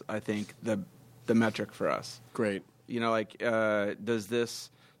itself is, I think, the metric for us. Great. You know, like is this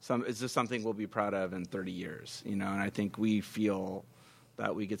something we'll be proud of in 30 years? You know, and I think we feel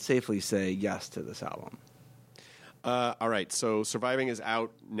that we could safely say yes to this album. All right, so Surviving is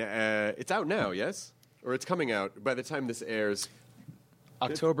out. It's out now, yes? Or it's coming out by the time this airs.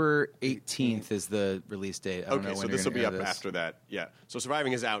 October 18th is the release date. I don't know Okay, when so this will be up this. after that. Yeah. So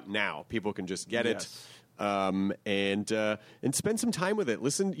Surviving is out now. People can just get Yes. it. And spend some time with it.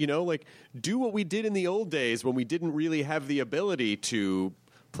 Listen, do what we did in the old days when we didn't really have the ability to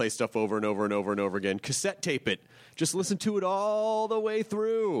play stuff over and over and over and over again. Cassette tape it. Just listen to it all the way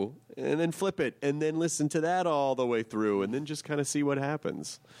through, and then flip it, and then listen to that all the way through, and then just kind of see what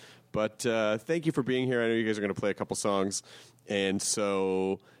happens. But thank you for being here. I know you guys are going to play a couple songs. And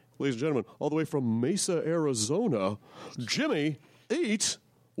so, ladies and gentlemen, all the way from Mesa, Arizona, Jimmy Eat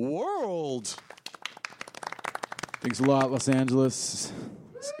World. Thanks a lot, Los Angeles.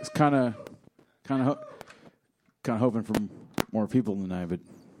 It's kind of hoping for more people tonight, but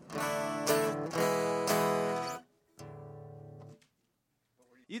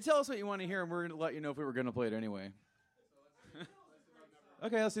you tell us what you want to hear, and we're going to let you know if we were going to play it anyway.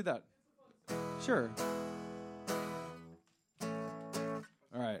 Okay, let's do that. Sure.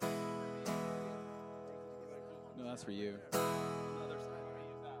 All right. No, that's for you. Yeah.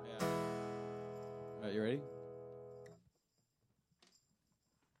 All right, you ready?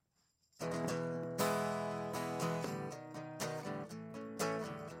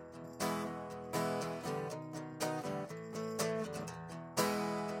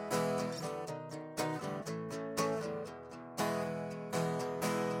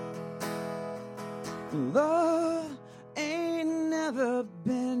 Love ain't never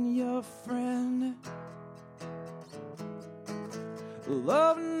been your friend.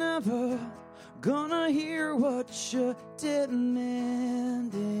 Love never gonna hear what you're demanding.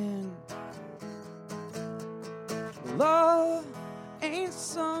 Love ain't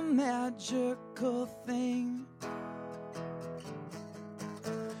some magical thing.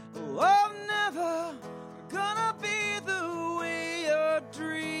 Love never gonna be the way you're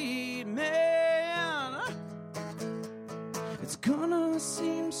dreaming. It's gonna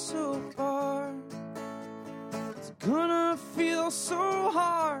seem so far. It's gonna feel so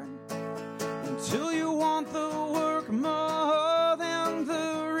hard until you want the work more than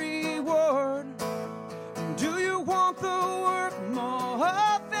the reward. Do you want the work more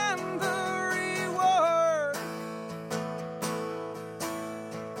than the reward?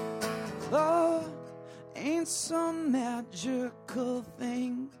 Love ain't some magical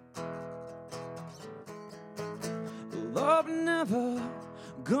thing. Love never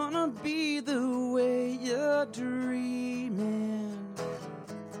gonna be the way you're dreaming.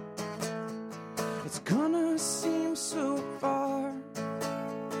 It's gonna seem so far.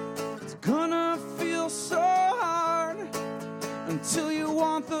 It's gonna feel so hard until you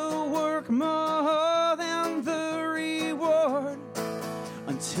want the work more than the reward.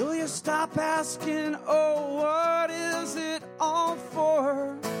 Until you stop asking, oh, what is it all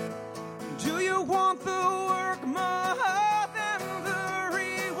for? Do you want the work more than the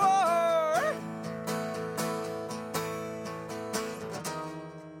reward?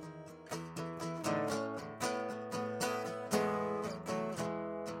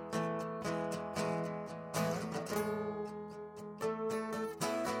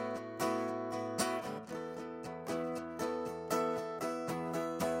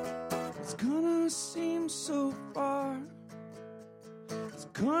 It's gonna seem so far. It's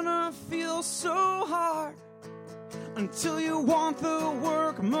gonna feel so hard until you want the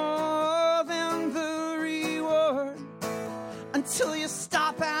work more than the reward. Until you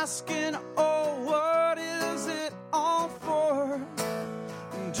stop asking, oh, what is it all for?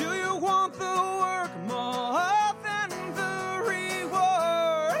 Do you want the work more than the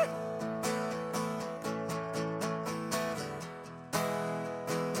reward?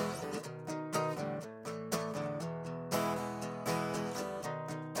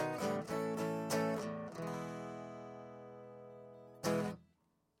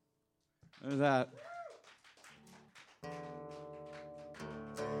 There's that.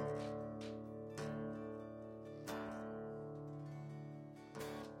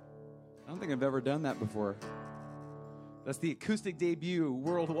 I don't think I've ever done that before. That's the acoustic debut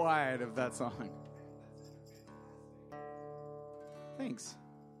worldwide of that song. Thanks.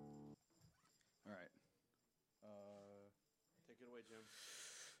 All right. Take it away, Jim.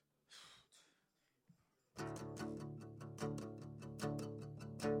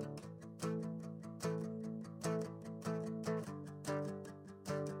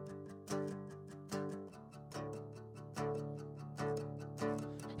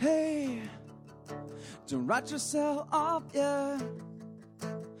 Hey, don't write yourself off, yeah.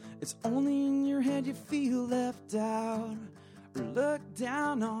 It's only in your head you feel left out or looked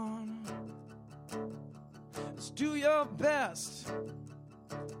down on. Just do your best.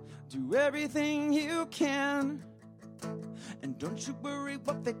 Do everything you can. And don't you worry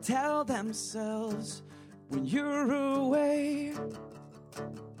what they tell themselves when you're away.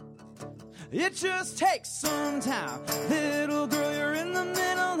 It just takes some time. Little girl, you're in the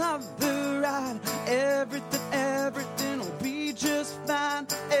middle of the ride. Everything will be just fine.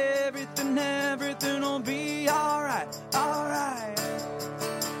 Everything will be alright, alright.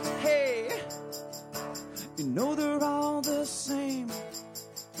 Hey, you know they're all the same.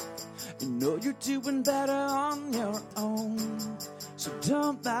 You know you're doing better on your own. So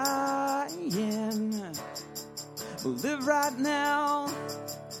don't buy in. Live right now.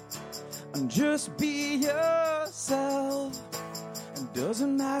 And just be yourself. It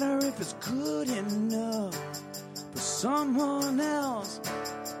doesn't matter if it's good enough for someone else.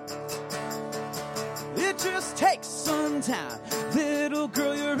 It just takes some time. Little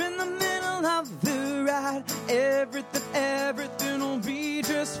girl, you're in the middle of the ride. Everything will be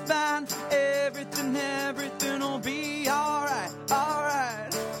just fine. Everything will be alright,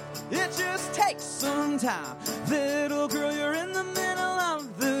 alright. It just takes some time. Little girl, you're in the middle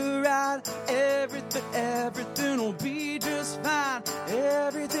of the ride. Everything will be just fine.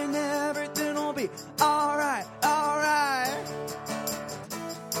 Everything will be alright, alright.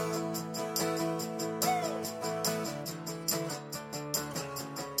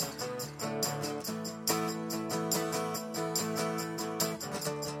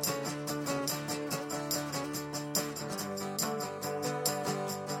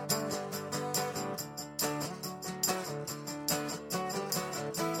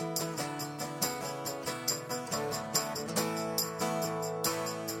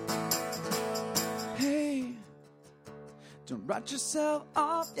 Don't write yourself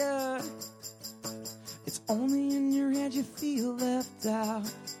off, yeah. It's only in your head you feel left out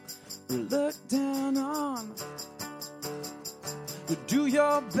or looked down on. But do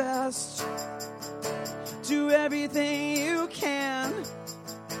your best. Do everything you can.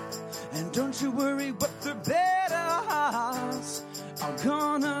 And don't you worry what the better hearts are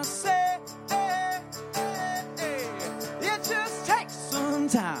gonna say. It just takes some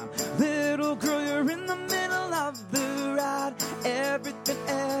time. Little girl, you're in the middle of the ride.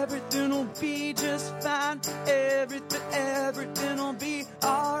 Everything will be just fine. Everything will be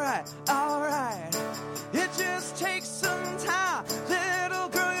alright, alright. It just takes some time. Little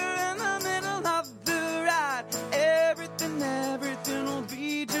girl, you're in the middle of the ride. Everything will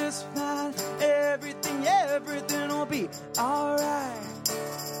be just fine. Everything will be alright.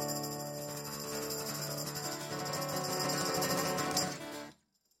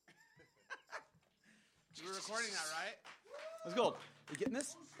 We're recording that, right? It's gold. Are you getting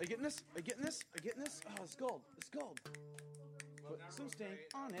this? Are you getting this? Are you getting this? Are you getting this? Oh, it's gold. It's gold. Put some stink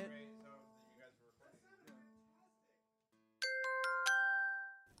on it.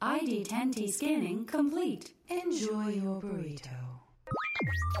 ID10T scanning complete. Enjoy your burrito.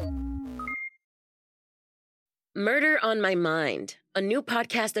 Murder on My Mind, a new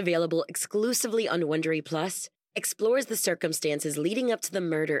podcast available exclusively on Wondery Plus, explores the circumstances leading up to the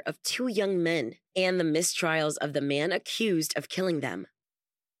murder of two young men and the mistrials of the man accused of killing them.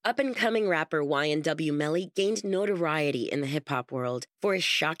 Up-and-coming rapper YNW Melly gained notoriety in the hip-hop world for his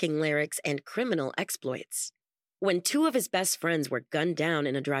shocking lyrics and criminal exploits. When two of his best friends were gunned down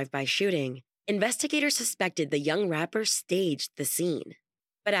in a drive-by shooting, investigators suspected the young rapper staged the scene.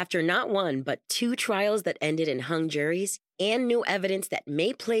 But after not one, but two trials that ended in hung juries and new evidence that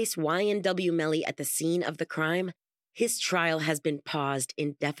may place YNW Melly at the scene of the crime, his trial has been paused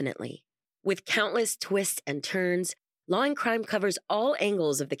indefinitely. With countless twists and turns, Law and Crime covers all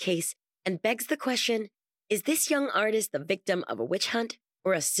angles of the case and begs the question, is this young artist the victim of a witch hunt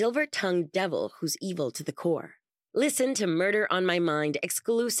or a silver-tongued devil who's evil to the core? Listen to Murder on My Mind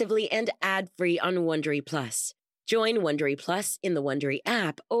exclusively and ad-free on Wondery Plus. Join Wondery Plus in the Wondery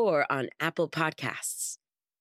app or on Apple Podcasts.